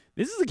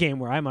 This is a game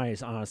where I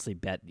might honestly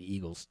bet the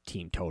Eagles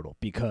team total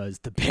because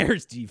the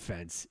Bears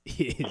defense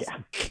is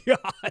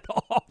god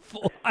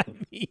awful. I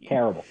mean,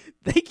 terrible.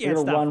 They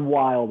can't run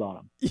wild on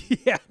them.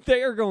 Yeah,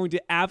 they are going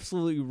to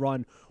absolutely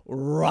run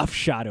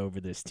roughshod over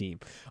this team.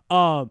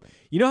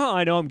 You know how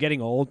I know I'm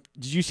getting old?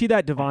 Did you see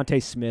that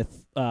Devontae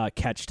Smith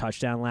catch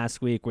touchdown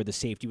last week where the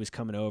safety was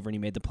coming over and he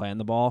made the play on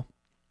the ball?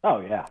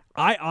 Oh yeah.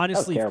 I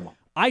honestly, terrible.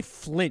 I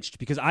flinched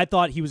because I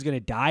thought he was going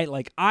to die.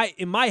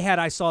 In my head,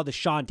 I saw the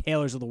Sean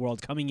Taylors of the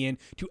world coming in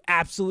to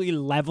absolutely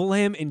level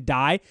him and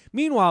die.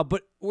 Meanwhile,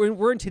 but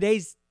we're in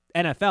today's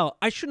NFL,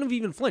 I shouldn't have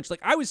even flinched.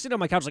 I was sitting on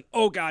my couch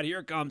oh, God, here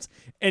it comes.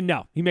 And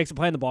no, he makes a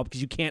play on the ball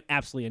because you can't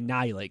absolutely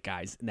annihilate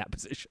guys in that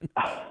position.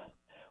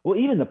 Well,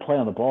 even the play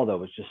on the ball, though,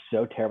 was just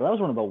so terrible. That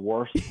was one of the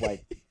worst,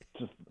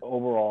 just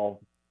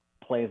overall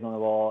plays on the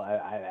ball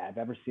I've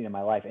ever seen in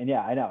my life. And,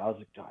 yeah, I know. I was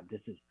like, God, this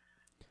is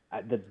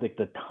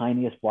the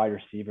tiniest wide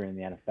receiver in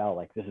the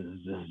NFL. This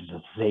is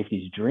a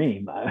safety's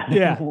dream.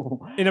 Yeah.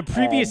 In a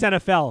previous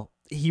NFL,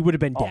 he would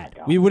have been dead.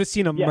 We would have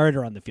seen a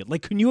murder on the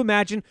field. Can you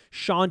imagine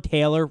Sean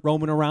Taylor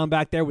roaming around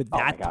back there with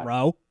that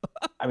throw?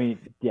 I mean,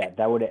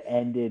 that would have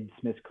ended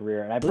Smith's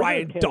career. And I believe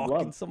Brian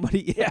Dawkins,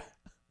 somebody, yeah.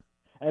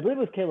 And I believe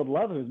it was Caleb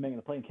Love who was making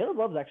the play. And Caleb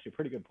Love is actually a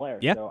pretty good player.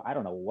 Yeah. So I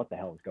don't know what the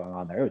hell was going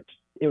on there.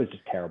 It was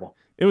just terrible.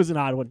 It was an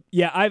odd one.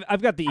 Yeah,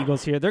 I've got the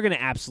Eagles here. They're going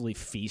to absolutely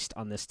feast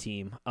on this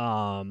team.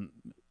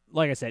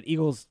 Like I said,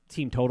 Eagles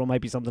team total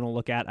might be something to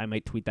look at. I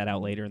might tweet that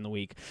out later in the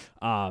week.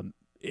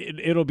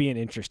 It'll be an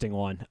interesting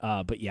one.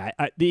 But yeah,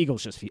 the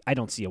Eagles I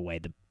don't see a way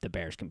the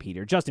Bears compete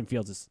here. Justin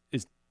Fields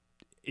is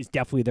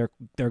definitely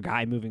their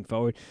guy moving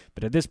forward.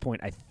 But at this point,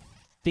 I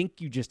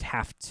think you just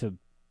have to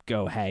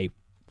go, hey,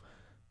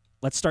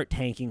 let's start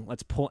tanking.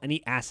 Let's pull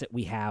any asset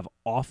we have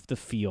off the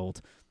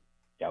field.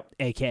 Yep.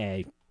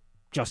 AKA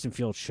Justin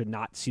Fields should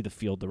not see the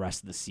field the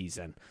rest of the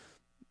season.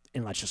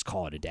 And let's just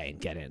call it a day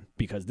and get in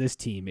because this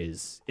team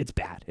it's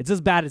bad. It's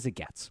as bad as it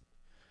gets.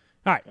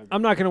 All right,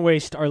 I'm not going to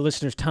waste our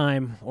listeners'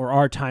 time or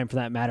our time for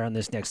that matter on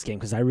this next game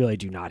because I really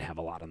do not have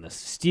a lot on this.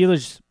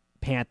 Steelers,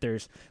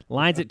 Panthers,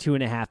 lines at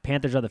 2.5.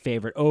 Panthers are the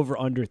favorite, over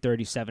under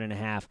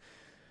 37.5.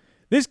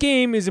 This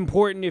game is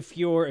important if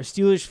you're a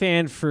Steelers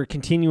fan for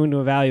continuing to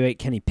evaluate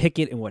Kenny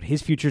Pickett and what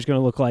his future is going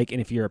to look like. And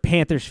if you're a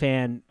Panthers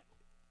fan,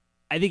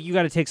 I think you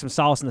got to take some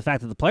solace in the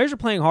fact that the players are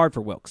playing hard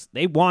for Wilks.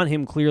 They want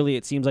him clearly,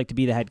 it seems like, to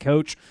be the head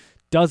coach.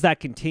 Does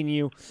that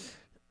continue?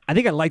 I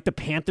think I like the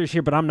Panthers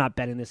here, but I'm not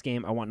betting this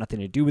game. I want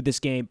nothing to do with this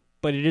game.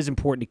 But it is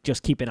important to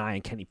just keep an eye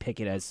on Kenny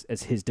Pickett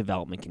as his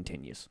development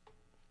continues.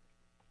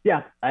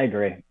 Yeah, I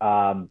agree. It's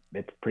a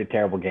pretty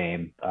terrible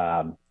game.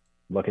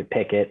 Look at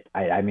Pickett.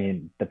 I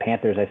mean, the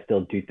Panthers I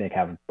still do think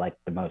have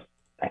the most.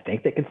 I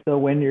think they can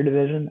still win your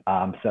division.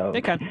 So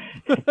they can.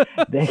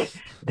 they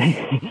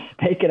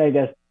can, I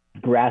guess,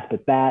 grasp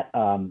at that.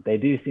 They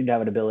do seem to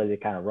have an ability to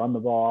kind of run the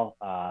ball.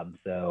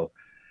 So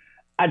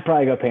I'd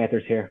probably go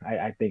Panthers here.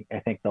 I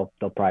think they'll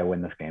probably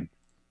win this game.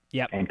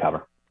 Yep. And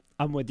cover.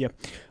 I'm with you.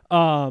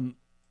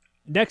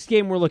 Next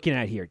game we're looking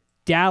at here.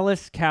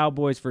 Dallas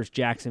Cowboys versus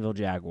Jacksonville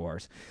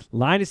Jaguars.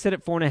 Line is set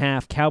at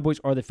 4.5. Cowboys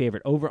are the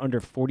favorite. Over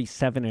under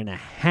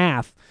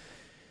 47.5.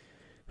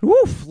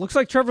 Woof. Looks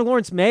like Trevor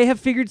Lawrence may have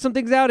figured some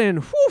things out, and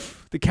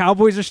woof, the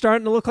Cowboys are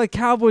starting to look like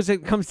Cowboys when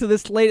it comes to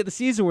this late at the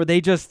season where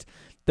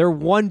they're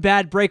one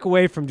bad break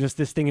away from just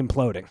this thing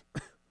imploding.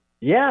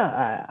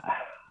 Yeah,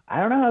 I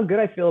don't know how good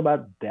I feel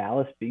about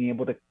Dallas being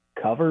able to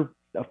cover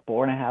a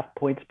 4.5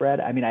 point spread.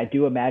 I mean, I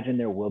do imagine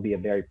there will be a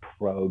very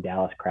pro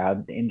Dallas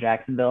crowd in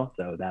Jacksonville,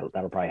 so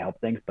that'll probably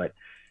help things. But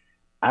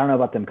I don't know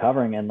about them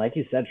covering. And like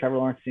you said, Trevor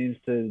Lawrence seems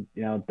to,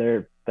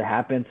 there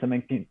have been some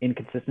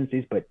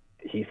inconsistencies, but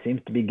he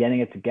seems to be getting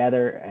it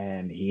together,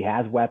 and he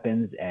has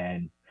weapons.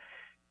 And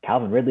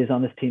Calvin Ridley's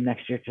on this team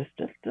next year. Just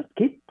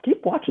keep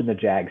watching the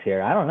Jags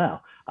here. I don't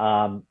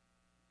know.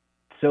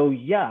 So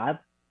yeah, I'd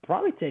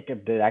probably take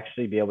him to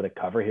actually be able to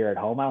cover here at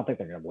home. I don't think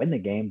they're going to win the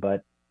game,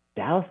 but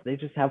Dallas, they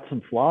just have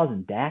some flaws,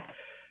 and Dak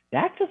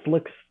just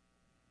looks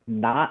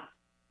not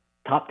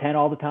top 10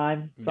 all the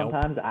time.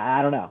 Sometimes nope.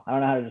 I don't know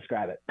how to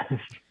describe it.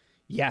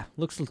 Yeah,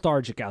 looks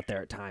lethargic out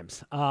there at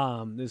times.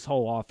 This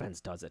whole offense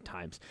does at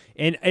times.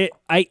 And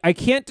I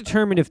can't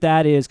determine if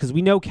that is because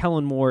we know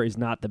Kellen Moore is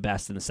not the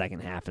best in the second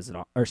half of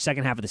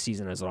the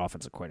season as an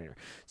offensive coordinator.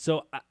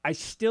 So I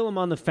still am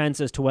on the fence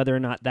as to whether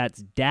or not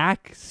that's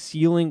Dak's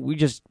ceiling.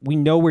 We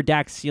know where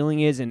Dak's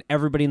ceiling is, and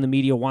everybody in the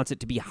media wants it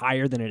to be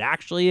higher than it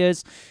actually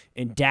is.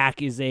 And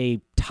Dak is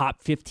a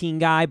top 15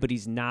 guy, but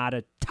he's not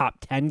a top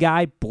 10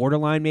 guy.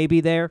 Borderline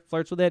maybe there,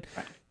 flirts with it.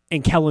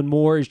 And Kellen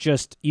Moore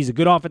he's a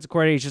good offensive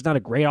coordinator. He's just not a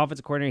great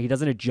offensive coordinator. He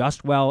doesn't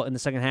adjust well in the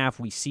second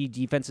half. We see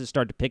defenses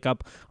start to pick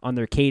up on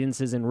their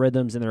cadences and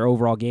rhythms and their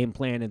overall game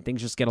plan, and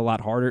things just get a lot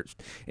harder.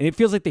 And it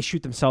feels like they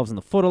shoot themselves in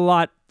the foot a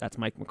lot. That's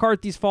Mike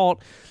McCarthy's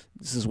fault.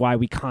 This is why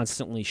we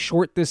constantly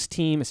short this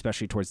team,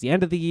 especially towards the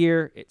end of the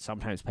year. It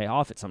sometimes pays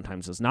off. It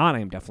sometimes does not. I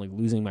am definitely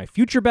losing my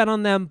future bet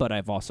on them, but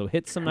I've also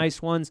hit some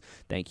nice ones.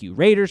 Thank you,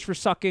 Raiders, for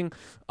sucking.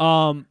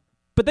 But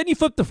then you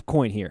flip the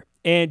coin here.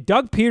 And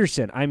Doug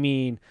Peterson, I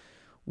mean,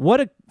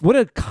 what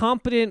a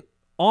competent,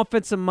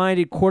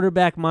 offensive-minded,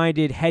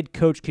 quarterback-minded head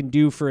coach can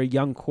do for a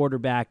young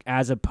quarterback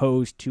as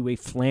opposed to a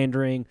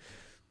philandering,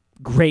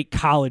 great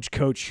college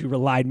coach who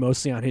relied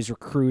mostly on his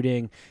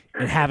recruiting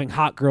and having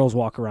hot girls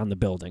walk around the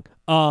building.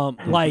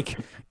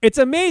 It's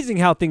amazing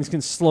how things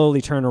can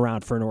slowly turn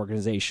around for an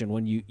organization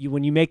when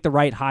you make the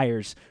right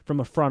hires from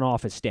a front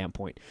office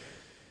standpoint.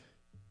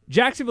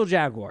 Jacksonville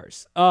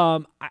Jaguars.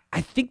 I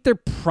think they're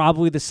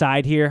probably the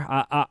side here.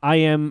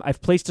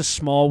 I've placed a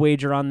small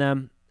wager on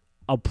them.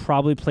 I'll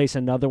probably place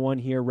another one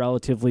here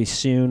relatively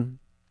soon.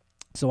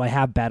 So I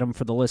have bet them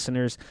for the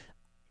listeners.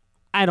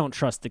 I don't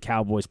trust the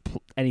Cowboys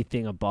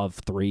anything above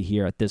 3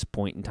 here at this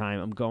point in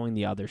time. I'm going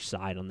the other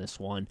side on this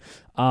one.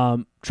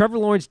 Trevor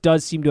Lawrence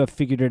does seem to have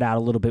figured it out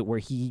a little bit where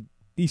he's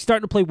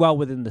starting to play well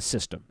within the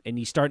system, and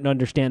he's starting to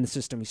understand the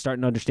system. He's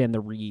starting to understand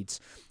the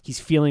reads. He's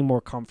feeling more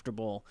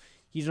comfortable.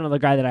 He's another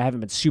guy that I haven't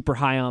been super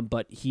high on,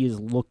 but he is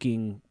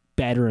looking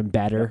better and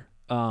better,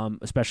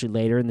 especially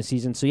later in the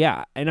season. So,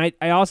 yeah, and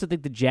I also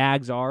think the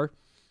Jags are,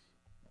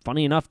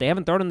 funny enough, they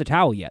haven't thrown in the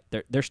towel yet.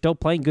 They're still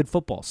playing good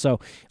football. So,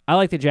 I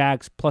like the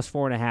Jags plus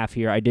 4.5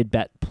 here. I did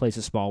place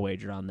a small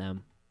wager on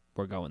them.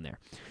 We're going there.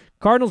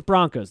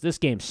 Cardinals-Broncos. This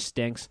game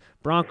stinks.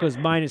 Broncos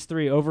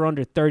 -3, over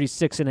under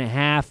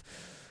 36.5.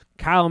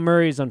 Kyle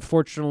Murray is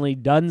unfortunately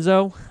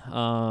donezo.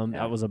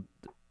 That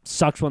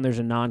sucks when there's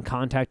a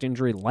non-contact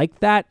injury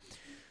like that.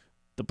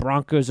 The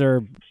Broncos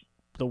are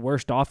the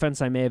worst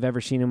offense I may have ever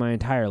seen in my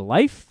entire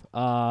life.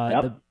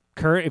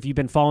 If you've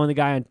been following the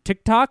guy on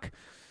TikTok,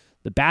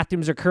 the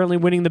bathrooms are currently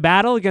winning the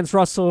battle against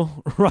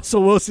Russell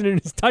Wilson and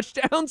his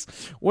touchdowns.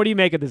 What do you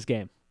make of this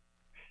game?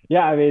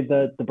 Yeah, I mean,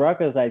 the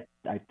Broncos, I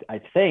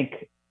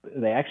think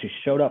they actually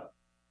showed up,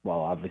 well,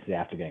 obviously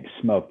after getting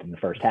smoked in the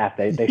first half.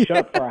 They showed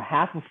up for a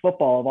half of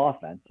football of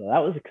offense, so that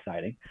was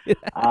exciting.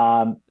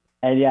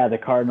 And, yeah, the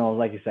Cardinals,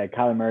 like you said,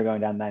 Kyler Murray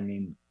going down, that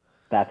means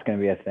that's going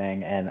to be a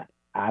thing. And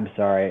I'm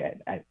sorry,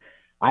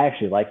 I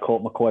actually like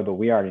Colt McCoy, but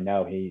we already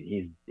know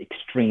he's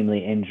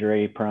extremely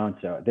injury prone.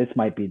 So this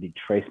might be the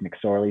Trace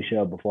McSorley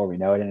show before we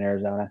know it in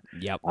Arizona.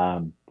 Yep.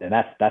 And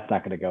that's not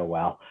going to go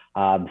well.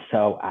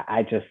 So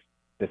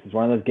this is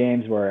one of those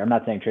games where I'm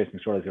not saying Trace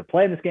McSorley is going to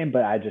play in this game,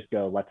 but I just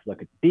go, let's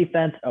look at the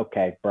defense.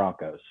 Okay,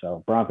 Broncos.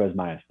 So Broncos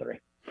 -3.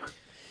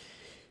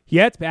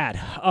 Yeah, it's bad.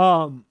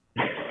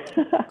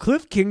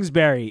 Cliff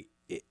Kingsbury,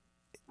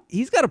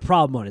 he's got a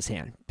problem on his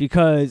hand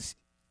because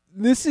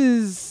this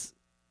is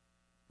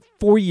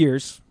 4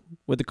 years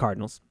with the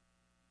Cardinals.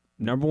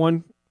 Number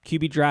 1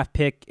 QB draft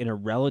pick in a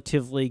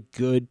relatively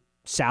good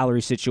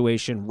salary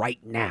situation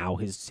right now.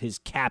 His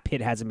cap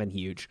hit hasn't been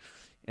huge.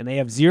 And they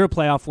have 0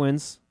 playoff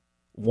wins,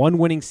 1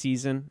 winning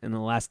season. In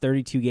the last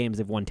 32 games,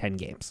 they've won 10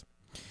 games.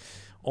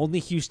 Only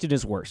Houston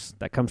is worse.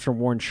 That comes from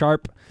Warren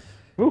Sharp.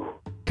 Ooh.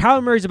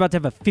 Kyler Murray's about to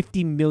have a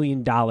 $50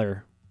 million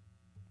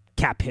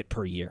cap hit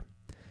per year.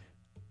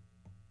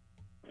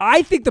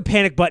 I think the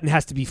panic button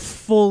has to be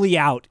fully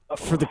out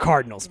for the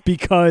Cardinals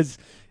because,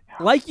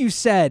 like you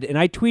said, and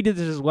I tweeted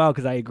this as well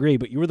because I agree,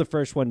 but you were the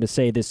first one to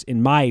say this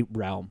in my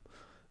realm.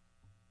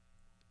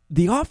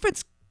 The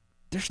offense,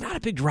 there's not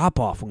a big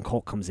drop-off when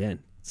Colt comes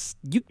in.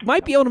 You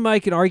might be able to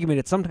make an argument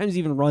it sometimes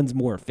even runs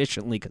more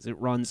efficiently because it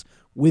runs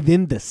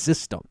within the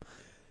system.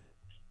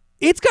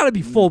 It's got to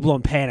be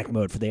full-blown panic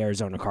mode for the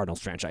Arizona Cardinals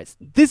franchise.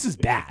 This is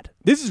bad.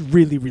 This is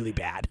really, really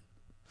bad.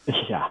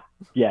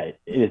 Yeah, it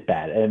is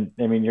bad. And,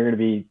 I mean,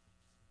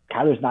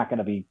 Kyler's not going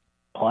to be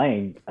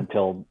playing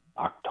until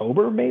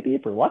October, maybe,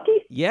 if we're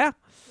lucky. Yeah.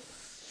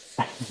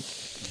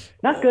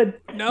 Not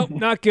good. No,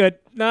 not good.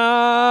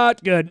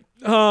 Not good.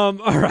 All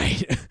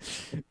right.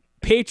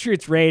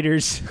 Patriots,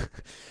 Raiders.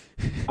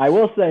 I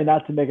will say,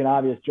 not to make an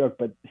obvious joke,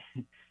 but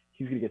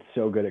he's going to get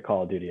so good at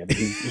Call of Duty. I mean,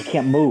 he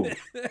can't move.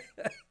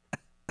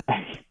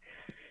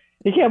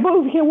 He can't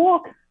move. He can't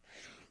walk.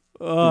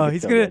 Oh,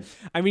 he's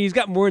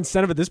got more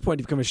incentive at this point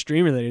to become a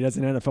streamer than he does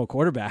an NFL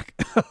quarterback.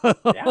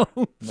 Yeah,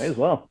 might as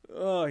well.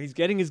 Oh, he's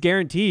getting his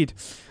guaranteed.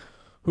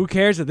 Who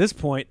cares at this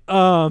point?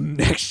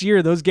 Next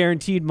year, those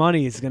guaranteed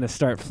money is going to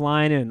start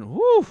flying in.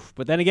 Woo.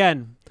 But then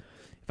again,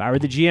 if I were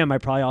the GM, I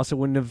probably also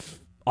wouldn't have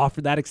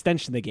offered that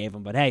extension they gave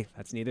him. But hey,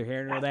 that's neither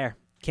here nor there.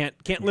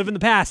 Can't live in the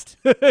past.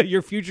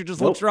 Your future just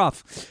looks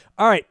rough.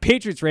 All right,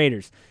 Patriots,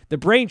 Raiders. The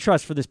brain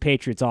trust for this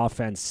Patriots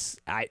offense,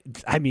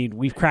 I mean,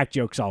 we've cracked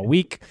jokes all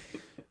week.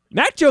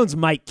 Mac Jones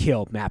might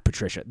kill Matt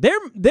Patricia.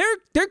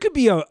 There could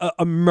be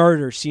a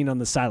murder scene on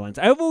the sidelines.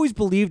 I've always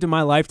believed in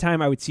my lifetime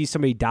I would see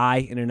somebody die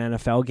in an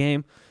NFL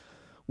game.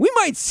 We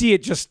might see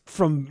it just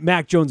from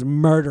Mac Jones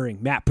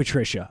murdering Matt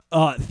Patricia.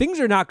 Things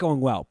are not going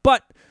well.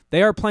 But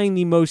They are playing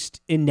the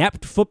most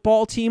inept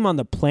football team on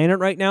the planet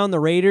right now in the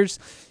Raiders.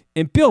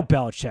 And Bill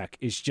Belichick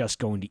is just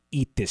going to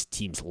eat this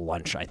team's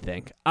lunch, I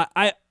think.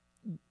 I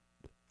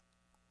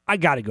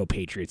got to go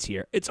Patriots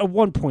here. It's a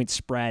 1-point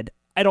spread.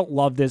 I don't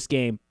love this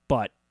game,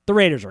 but the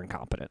Raiders are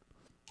incompetent.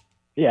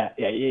 Yeah,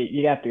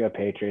 you have to go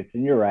Patriots,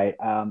 and you're right.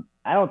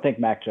 I don't think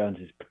Mac Jones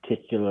is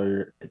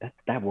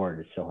that word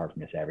is so hard for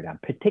me to say every time.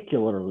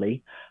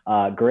 Particularly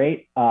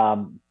great,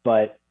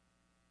 but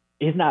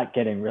he's not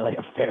getting really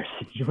a fair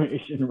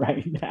situation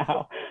right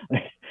now.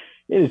 It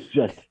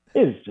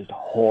is just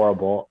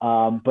horrible.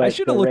 But I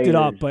should have looked it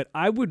up, but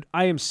I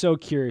am so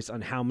curious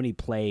on how many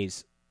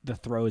plays the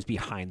throws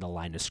behind the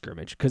line of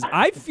scrimmage, because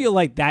I feel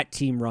like that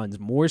team runs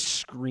more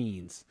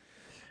screens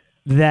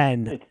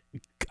than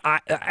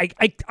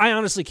I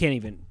honestly can't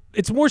even.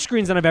 It's more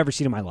screens than I've ever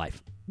seen in my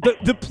life.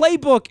 The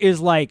playbook is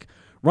like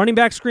running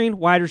back screen,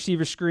 wide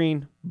receiver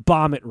screen,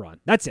 bomb it, run.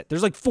 That's it.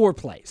 There's like 4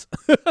 plays.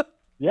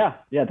 yeah,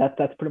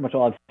 that's pretty much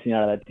all I've seen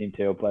out of that team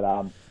too. But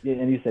and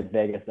you said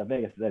Vegas.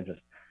 Vegas,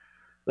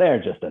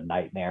 they're just a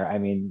nightmare. I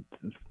mean,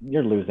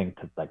 you're losing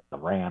to like the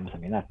Rams. I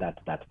mean,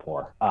 that's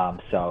poor.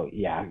 So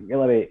yeah,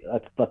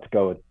 let's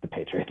go with the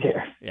Patriots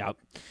here. Yeah.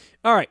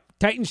 All right,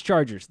 Titans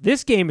Chargers.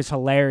 This game is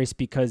hilarious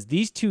because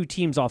these two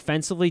teams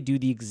offensively do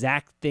the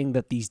exact thing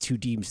that these two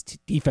teams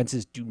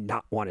defenses do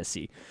not want to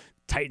see.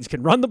 Titans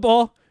can run the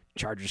ball.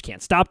 Chargers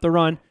can't stop the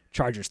run.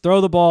 Chargers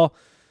throw the ball.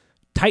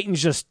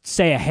 Titans just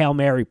say a Hail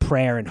Mary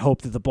prayer and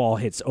hope that the ball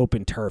hits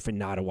open turf and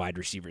not a wide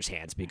receiver's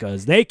hands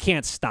because they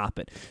can't stop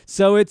it.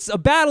 So it's a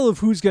battle of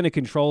who's going to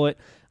control it.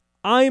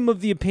 I'm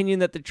of the opinion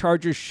that the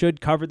Chargers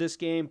should cover this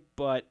game,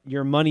 but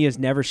your money is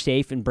never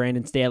safe in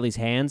Brandon Staley's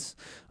hands.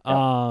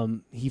 Yeah.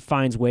 He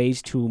finds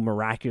ways to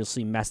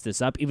miraculously mess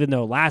this up, even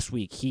though last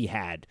week he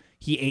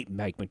ate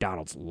Mike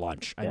McDonald's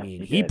lunch. I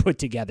mean, he put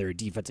together a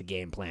defensive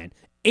game plan,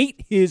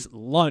 ate his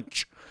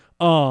lunch.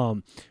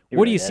 What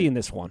do you see in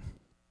this one?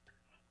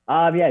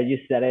 Yeah, you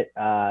said it.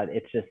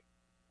 It's just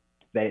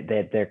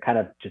they're kind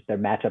of just their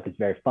matchup is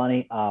very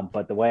funny.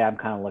 But the way I'm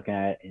kind of looking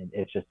at it,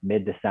 it's just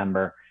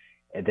mid-December.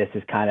 This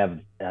is kind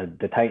of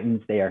the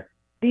Titans. They are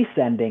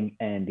descending,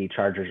 and the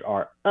Chargers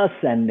are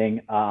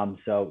ascending.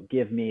 So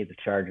give me the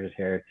Chargers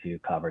here to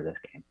cover this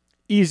game.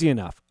 Easy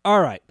enough.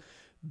 All right,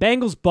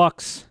 Bengals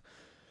Bucks.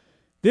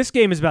 This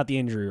game is about the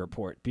injury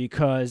report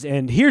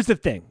and here's the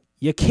thing.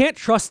 You can't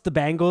trust the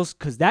Bengals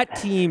because that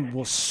team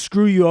will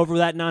screw you over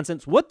with that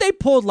nonsense. What they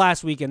pulled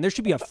last weekend, there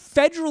should be a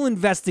federal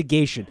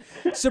investigation.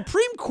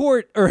 Supreme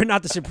Court, or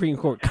not the Supreme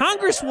Court,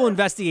 Congress will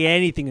investigate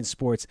anything in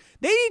sports.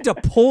 They need to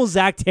pull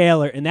Zach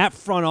Taylor in that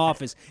front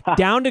office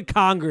down to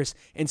Congress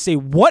and say,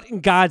 what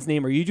in God's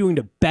name are you doing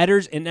to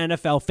bettors and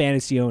NFL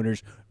fantasy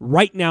owners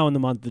right now in the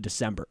month of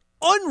December?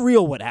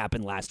 Unreal what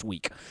happened last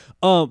week.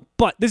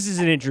 But this is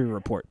an injury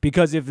report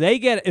because if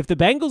the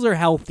Bengals are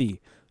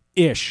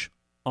healthy-ish,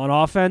 on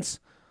offense,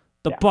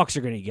 the Bucs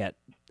are going to get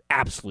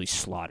absolutely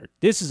slaughtered.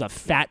 This is a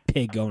fat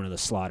pig going to the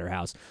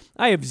slaughterhouse.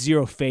 I have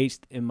zero faith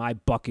in my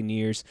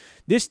Buccaneers.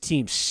 This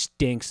team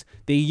stinks.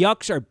 The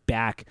Yucks are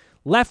back.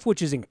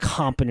 Leftwich is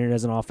incompetent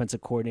as an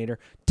offensive coordinator.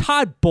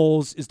 Todd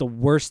Bowles is the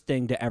worst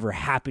thing to ever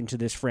happen to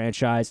this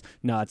franchise.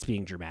 No, it's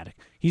being dramatic.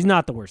 He's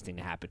not the worst thing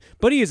to happen,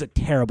 but he is a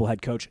terrible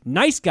head coach.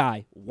 Nice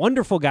guy,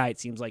 wonderful guy, it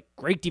seems like.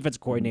 Great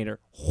defensive coordinator,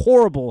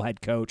 horrible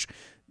head coach.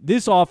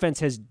 This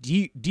offense has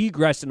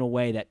degressed in a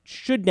way that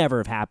should never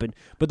have happened,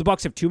 but the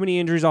Bucs have too many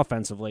injuries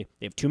offensively.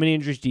 They have too many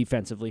injuries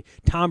defensively.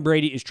 Tom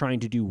Brady is trying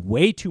to do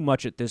way too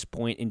much at this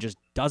point and just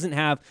doesn't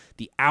have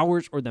the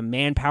hours or the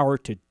manpower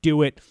to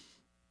do it.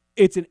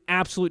 It's an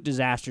absolute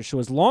disaster. So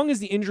as long as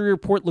the injury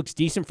report looks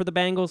decent for the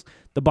Bengals,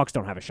 the Bucs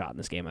don't have a shot in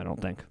this game, I don't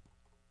think.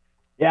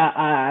 Yeah,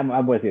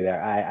 I'm with you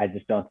there. I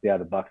just don't see how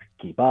the Bucs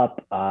keep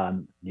up.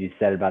 You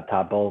said about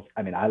Todd Bowles.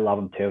 I mean, I love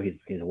him too.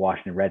 He's a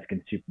Washington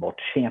Redskins Super Bowl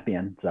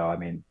champion, so I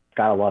mean,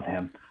 gotta love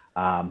him.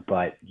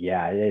 But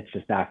yeah, it's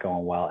just not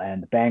going well.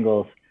 And the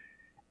Bengals,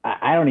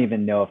 I don't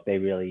even know if they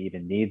really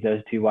even need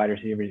those two wide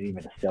receivers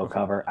even to still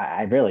cover.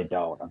 I really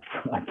don't.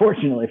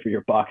 Unfortunately for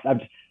your Bucs, I'm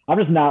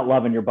just not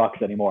loving your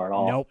Bucs anymore at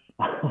all. Nope,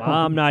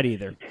 I'm not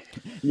either.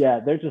 Yeah,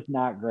 they're just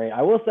not great.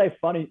 I will say,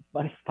 funny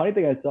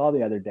thing I saw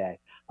the other day.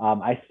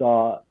 I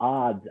saw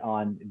odds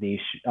on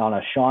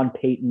a Sean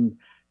Payton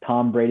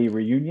Tom Brady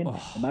reunion,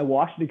 and my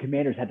Washington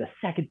Commanders had the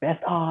second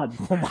best odds.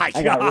 Oh my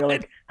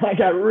God! I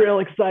got real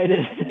excited.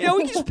 We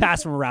can just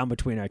pass them around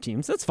between our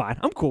teams. That's fine.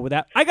 I'm cool with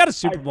that. I got a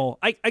Super Bowl.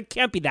 I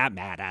can't be that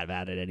mad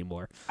at it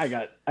anymore. I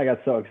got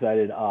so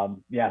excited. So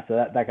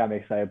that got me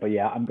excited. But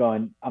yeah, I'm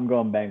going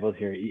Bengals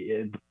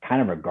here,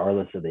 kind of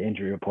regardless of the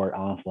injury report,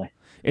 honestly.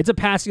 It's a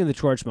passing of the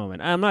torch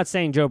moment. I'm not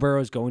saying Joe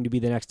Burrow is going to be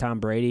the next Tom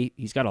Brady.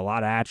 He's got a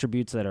lot of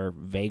attributes that are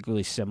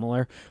vaguely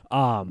similar,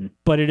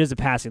 but it is a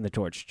passing of the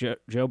torch.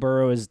 Joe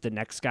Burrow is the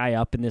next guy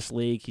up in this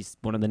league. He's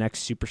one of the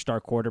next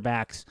superstar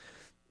quarterbacks.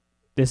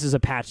 This is a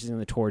passing of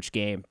the torch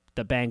game.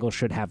 The Bengals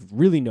should have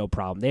really no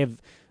problem.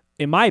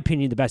 in my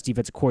opinion, the best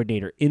defensive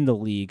coordinator in the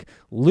league.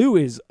 Lou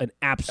is an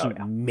absolute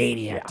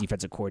maniac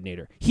defensive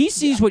coordinator. He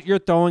sees what you're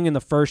throwing in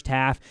the first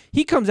half.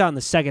 He comes out in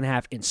the second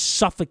half and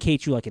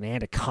suffocates you like an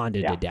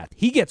anaconda to death.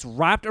 He gets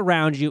wrapped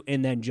around you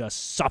and then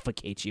just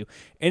suffocates you.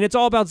 And it's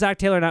all about Zach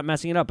Taylor not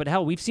messing it up. But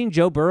hell, we've seen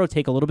Joe Burrow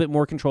take a little bit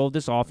more control of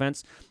this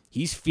offense.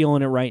 He's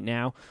feeling it right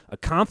now. A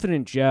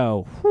confident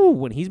Joe,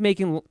 when he's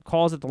making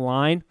calls at the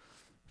line,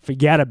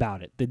 forget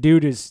about it. The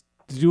dude's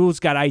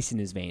got ice in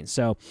his veins.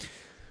 So,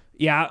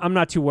 yeah, I'm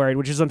not too worried,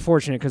 which is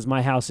unfortunate because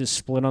my house is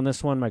split on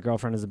this one. My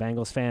girlfriend is a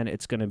Bengals fan.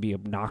 It's going to be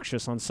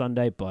obnoxious on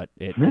Sunday, but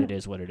it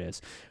is what it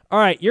is. All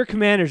right, your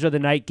Commanders are the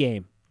night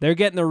game. They're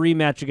getting the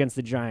rematch against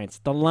the Giants.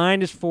 The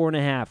line is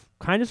 4.5.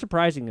 Kind of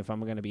surprising, if I'm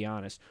going to be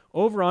honest.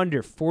 Over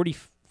under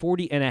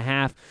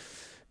 40.5.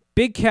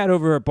 Big Cat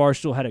over at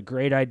Barstool had a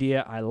great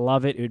idea. I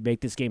love it. It would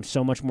make this game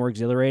so much more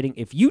exhilarating.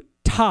 If you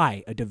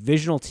tie a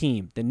divisional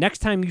team, the next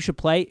time you should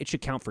play, it should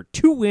count for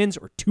 2 wins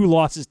or 2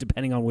 losses,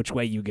 depending on which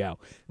way you go.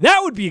 That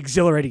would be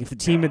exhilarating if the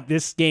team in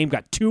this game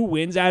got 2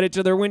 wins added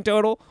to their win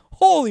total.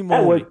 Holy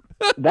moly.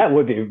 That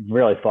would be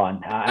really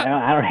fun.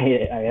 I don't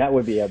hate it. I mean, that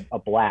would be a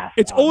blast.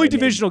 It's only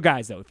divisional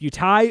guys, though. If you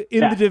tie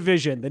in the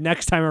division, the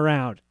next time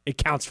around, it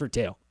counts for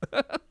 2.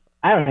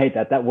 I don't hate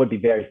that. That would be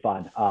very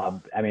fun.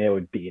 I mean, it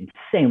would be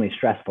insanely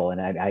stressful.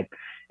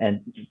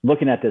 And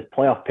looking at this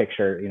playoff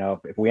picture,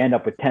 if we end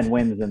up with 10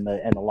 wins and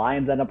the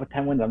Lions end up with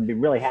 10 wins, I'm gonna be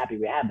really happy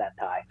we had that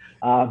tie.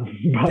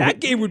 That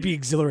game would be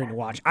exhilarating to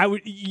watch.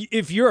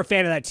 If you're a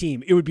fan of that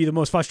team, it would be the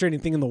most frustrating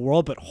thing in the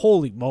world. But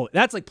holy moly,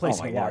 that's like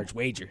placing a large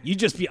wager. You'd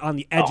just be on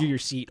the edge of your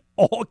seat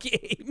all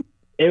game.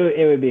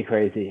 It would be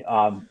crazy.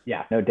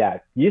 Yeah, no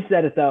doubt. You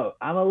said it, though.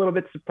 I'm a little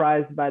bit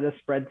surprised by the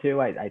spread, too.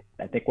 I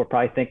think we're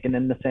probably thinking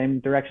in the same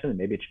direction.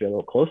 Maybe it should be a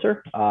little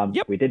closer.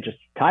 We did just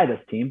tie this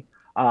team.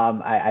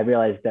 I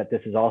realized that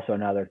this is also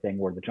another thing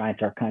where the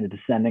Giants are kind of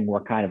descending.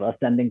 We're kind of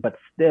ascending. But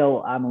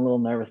still, I'm a little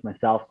nervous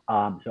myself.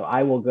 So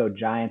I will go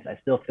Giants. I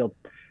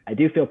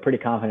do feel pretty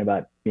confident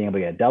about being able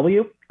to get a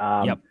W.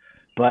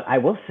 But I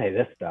will say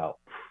this, though.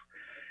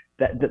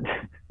 The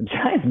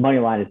Giants money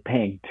line is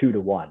paying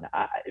 2-1.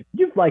 If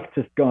you'd like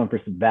just going for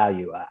some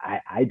value,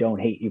 I don't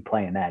hate you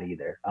playing that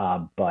either.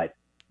 But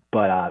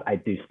I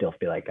do still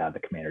feel like the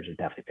Commanders are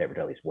definitely favored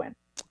to at least win.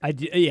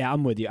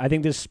 I'm with you. I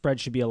think this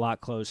spread should be a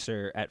lot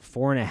closer. At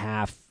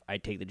 4.5,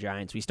 I'd take the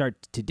Giants. We start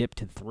to dip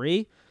to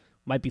 3.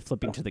 Might be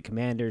flipping to the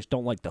Commanders.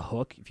 Don't like the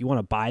hook. If you want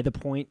to buy the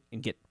point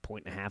and get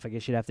 1.5, I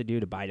guess you'd have to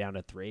do to buy down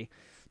to 3.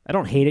 I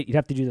don't hate it. You'd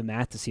have to do the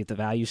math to see if the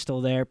value's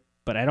still there,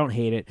 but I don't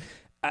hate it.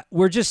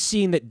 We're just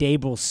seeing that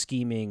Daboll's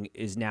scheming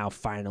is now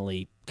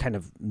finally kind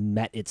of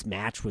met its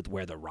match with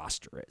where the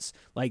roster is.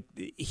 Like,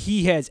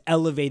 he has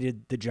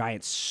elevated the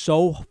Giants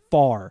so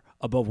far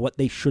above what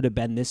they should have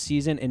been this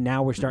season, and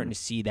now we're starting to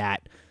see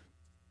that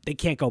they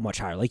can't go much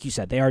higher. Like you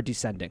said, they are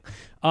descending.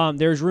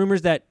 There's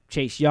rumors that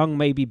Chase Young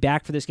may be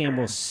back for this game.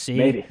 We'll see.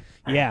 Maybe.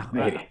 Yeah.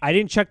 Maybe. I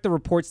didn't check the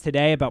reports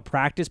today about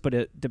practice,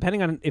 but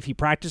depending on if he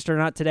practiced or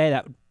not today,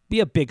 that would be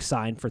a big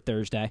sign for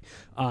Thursday.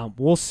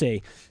 We'll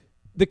see.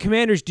 The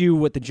Commanders do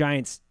what the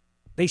Giants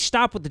 – they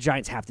stop what the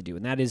Giants have to do,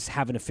 and that is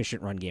have an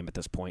efficient run game at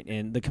this point.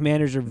 And the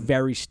Commanders are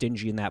very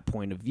stingy in that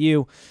point of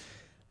view.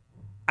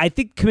 I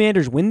think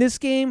Commanders win this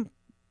game,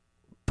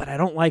 but I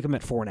don't like them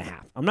at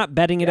 4.5. I'm not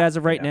betting it as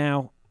of right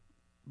now,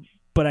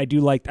 but I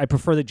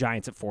prefer the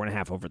Giants at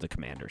 4.5 over the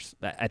Commanders.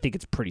 I think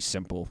it's pretty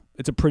simple.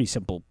 It's a pretty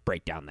simple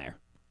breakdown there.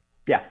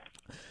 Yeah.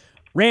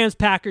 Rams,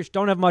 Packers,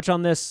 don't have much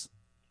on this.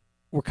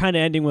 We're kind of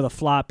ending with a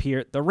flop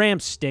here. The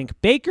Rams stink.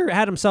 Baker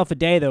had himself a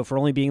day, though, for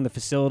only being in the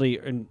facility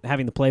and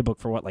having the playbook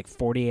for,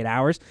 48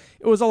 hours?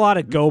 It was a lot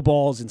of go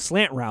balls and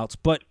slant routes,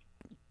 but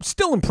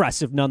still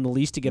impressive none the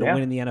least to get a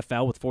win in the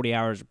NFL with 40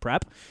 hours of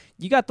prep.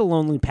 You got the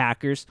lonely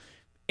Packers.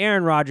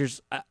 Aaron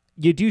Rodgers,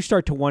 you do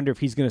start to wonder if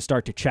he's going to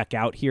start to check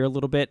out here a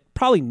little bit.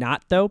 Probably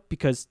not, though,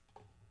 because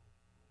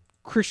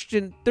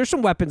there's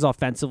some weapons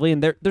offensively,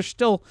 and there's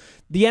still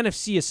the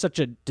NFC is such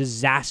a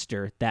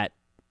disaster that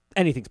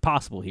anything's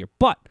possible here.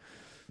 But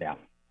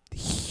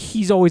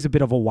he's always a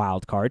bit of a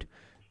wild card.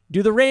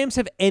 Do the Rams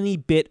have any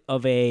bit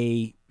of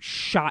a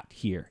shot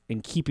here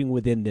in keeping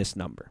within this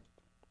number?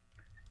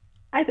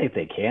 I think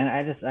they can. I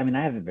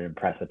haven't been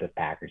impressed with this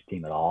Packers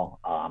team at all.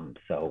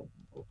 So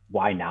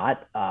why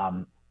not?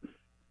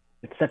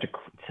 It's such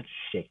a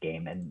shit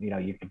game, and you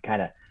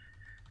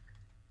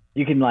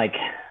can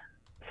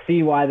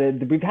see why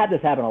we've had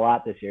this happen a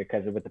lot this year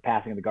because with the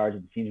passing of the guards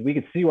and the teams. We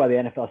could see why the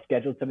NFL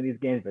scheduled some of these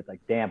games, but it's like,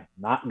 damn,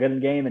 not good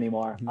in game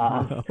anymore.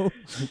 No.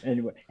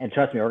 And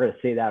trust me, we're going to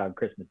see that on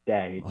Christmas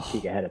Day. You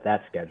peek ahead at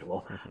that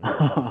schedule.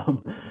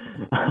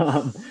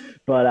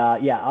 But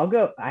I'll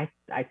go. I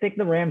think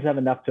the Rams have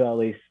enough to at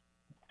least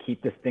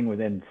keep this thing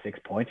within 6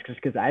 points, just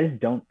because I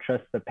just don't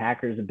trust the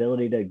Packers'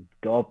 ability to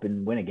go up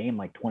and win a game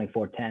like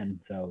 24-10.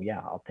 So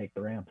I'll take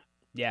the Rams.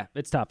 Yeah,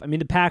 it's tough. I mean,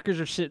 the Packers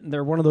are sitting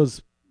there, one of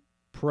those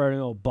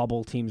perennial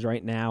bubble teams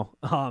right now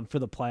for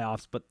the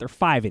playoffs, but they're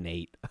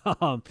 5-8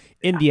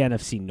 in the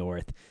NFC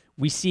North.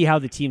 We see how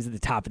the teams at the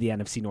top of the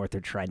NFC North are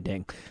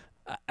trending.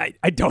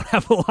 I don't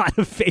have a lot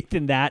of faith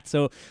in that.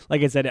 So,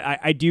 like I said,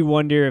 I do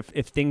wonder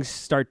if things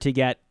start to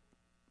get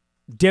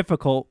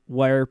difficult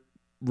where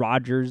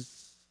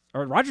Rodgers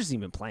isn't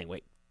even playing.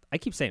 Wait, I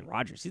keep saying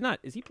Rodgers. He's not.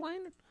 Is he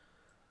playing?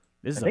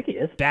 I think he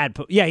is. Bad.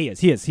 Yeah, he is.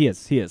 He is.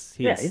 He's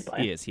playing.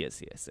 He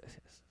is.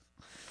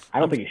 I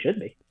don't think he should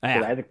be.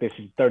 Yeah. I think they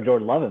should throw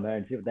Jordan Love in there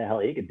and see what the hell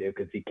he can do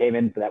because he came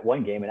in for that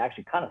one game and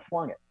actually kind of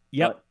swung it.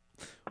 Yep.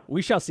 But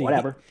we shall see.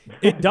 Whatever.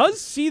 It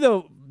does see,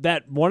 though,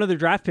 that one of their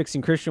draft picks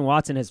in Christian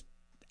Watson has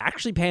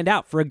actually panned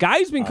out. For a guy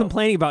who's been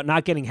complaining about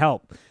not getting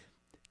help,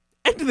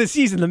 end of the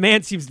season, the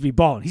man seems to be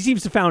balling. He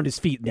seems to have found his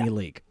feet in the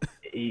league.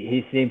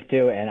 He seems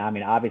to, and I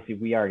mean, obviously,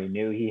 we already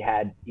knew he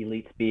had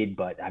elite speed,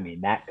 but I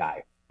mean, that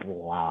guy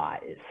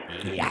flies.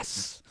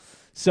 Yes.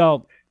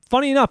 So,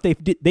 funny enough, they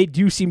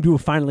do seem to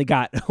have finally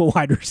got a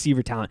wide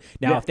receiver talent.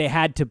 Now, if they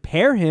had to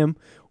pair him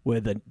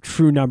with a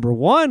true number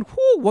one,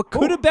 what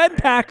could have been,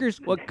 Packers?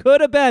 What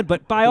could have been?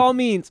 But by all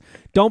means,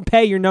 don't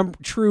pay your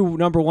true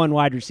number one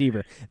wide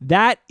receiver.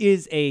 That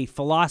is a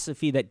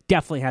philosophy that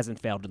definitely hasn't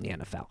failed in the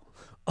NFL.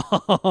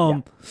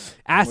 I'm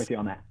with you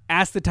on that.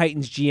 Ask the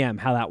Titans GM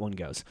how that one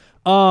goes.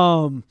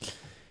 The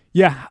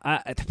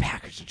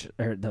Packers.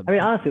 I mean,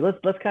 honestly, let's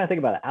kind of think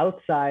about it.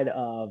 Outside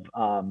of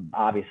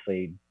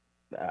obviously,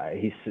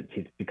 he's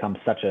become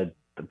such a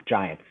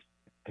giant.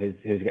 Who's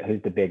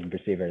the big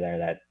receiver there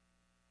that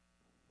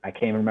I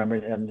can't even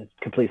remember?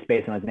 Complete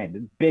space on his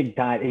name. Big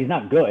time. He's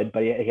not good,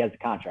 but he has a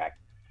contract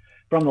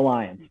from the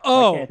Lions.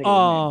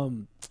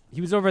 He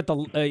was over at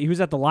he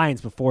was at the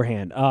Lions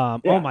beforehand. Oh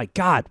my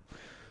God.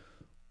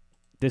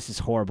 This is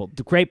horrible.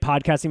 The great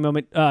podcasting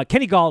moment.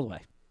 Kenny Golladay.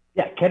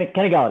 Yeah, Kenny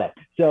Golladay.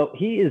 So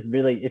he is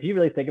really, if you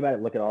really think about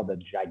it, look at all the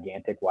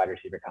gigantic wide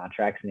receiver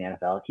contracts in the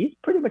NFL. He's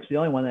pretty much the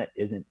only one that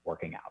isn't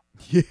working out.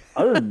 Yeah.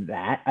 Other than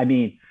that, I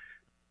mean,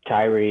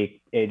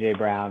 Tyreek, A.J.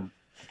 Brown,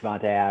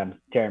 Devontae Adams,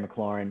 Terry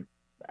McLaurin.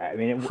 I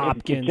mean,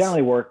 it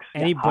generally works.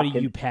 Anybody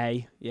you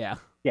pay, yeah.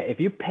 Yeah, if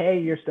you pay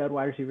your stud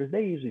wide receivers,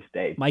 they usually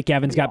stay. Mike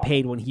Evans got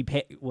paid when he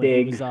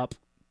was up.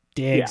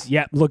 Diggs.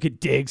 Yeah, look at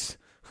Diggs.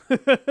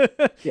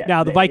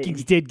 Now, the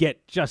Vikings did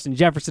get Justin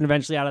Jefferson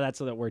eventually out of that,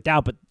 so that worked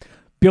out. But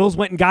Bills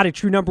went and got a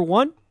true number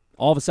one.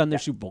 All of a sudden, they're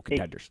Super Bowl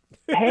contenders.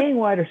 Paying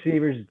wide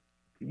receivers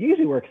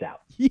usually works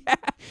out. Yeah.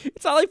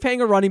 It's not like paying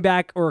a running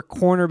back or a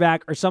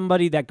cornerback or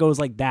somebody that goes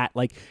like that.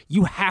 Like,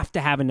 you have to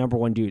have a number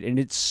one dude. And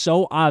it's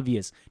so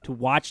obvious to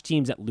watch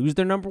teams that lose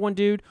their number one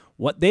dude,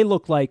 what they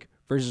look like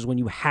versus when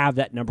you have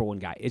that number one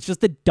guy. It's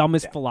just the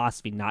dumbest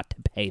philosophy not to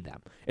pay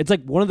them. It's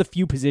like one of the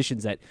few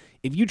positions that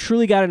if you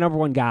truly got a number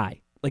one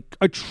guy, like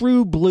a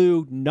true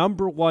blue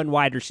number one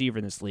wide receiver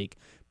in this league,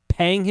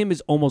 paying him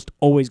is almost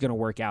always going to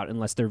work out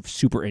unless they're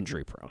super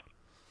injury prone.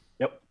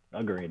 Yep,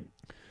 agreed.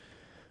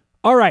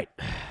 All right.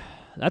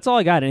 That's all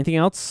I got. Anything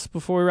else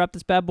before we wrap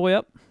this bad boy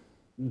up?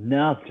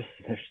 No,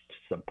 there's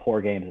some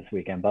poor games this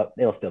weekend, but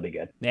it'll still be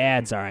good. Yeah,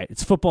 it's all right.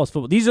 It's football.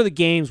 These are the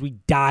games we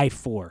die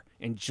for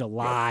in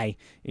July,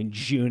 in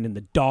June, in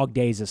the dog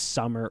days of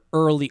summer,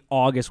 early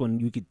August when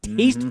you could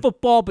taste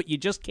football, but you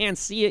just can't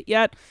see it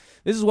yet.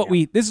 This is what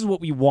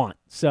we want.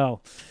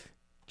 So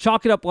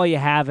chalk it up while you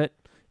have it.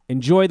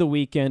 Enjoy the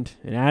weekend.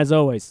 And as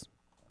always,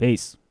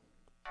 peace.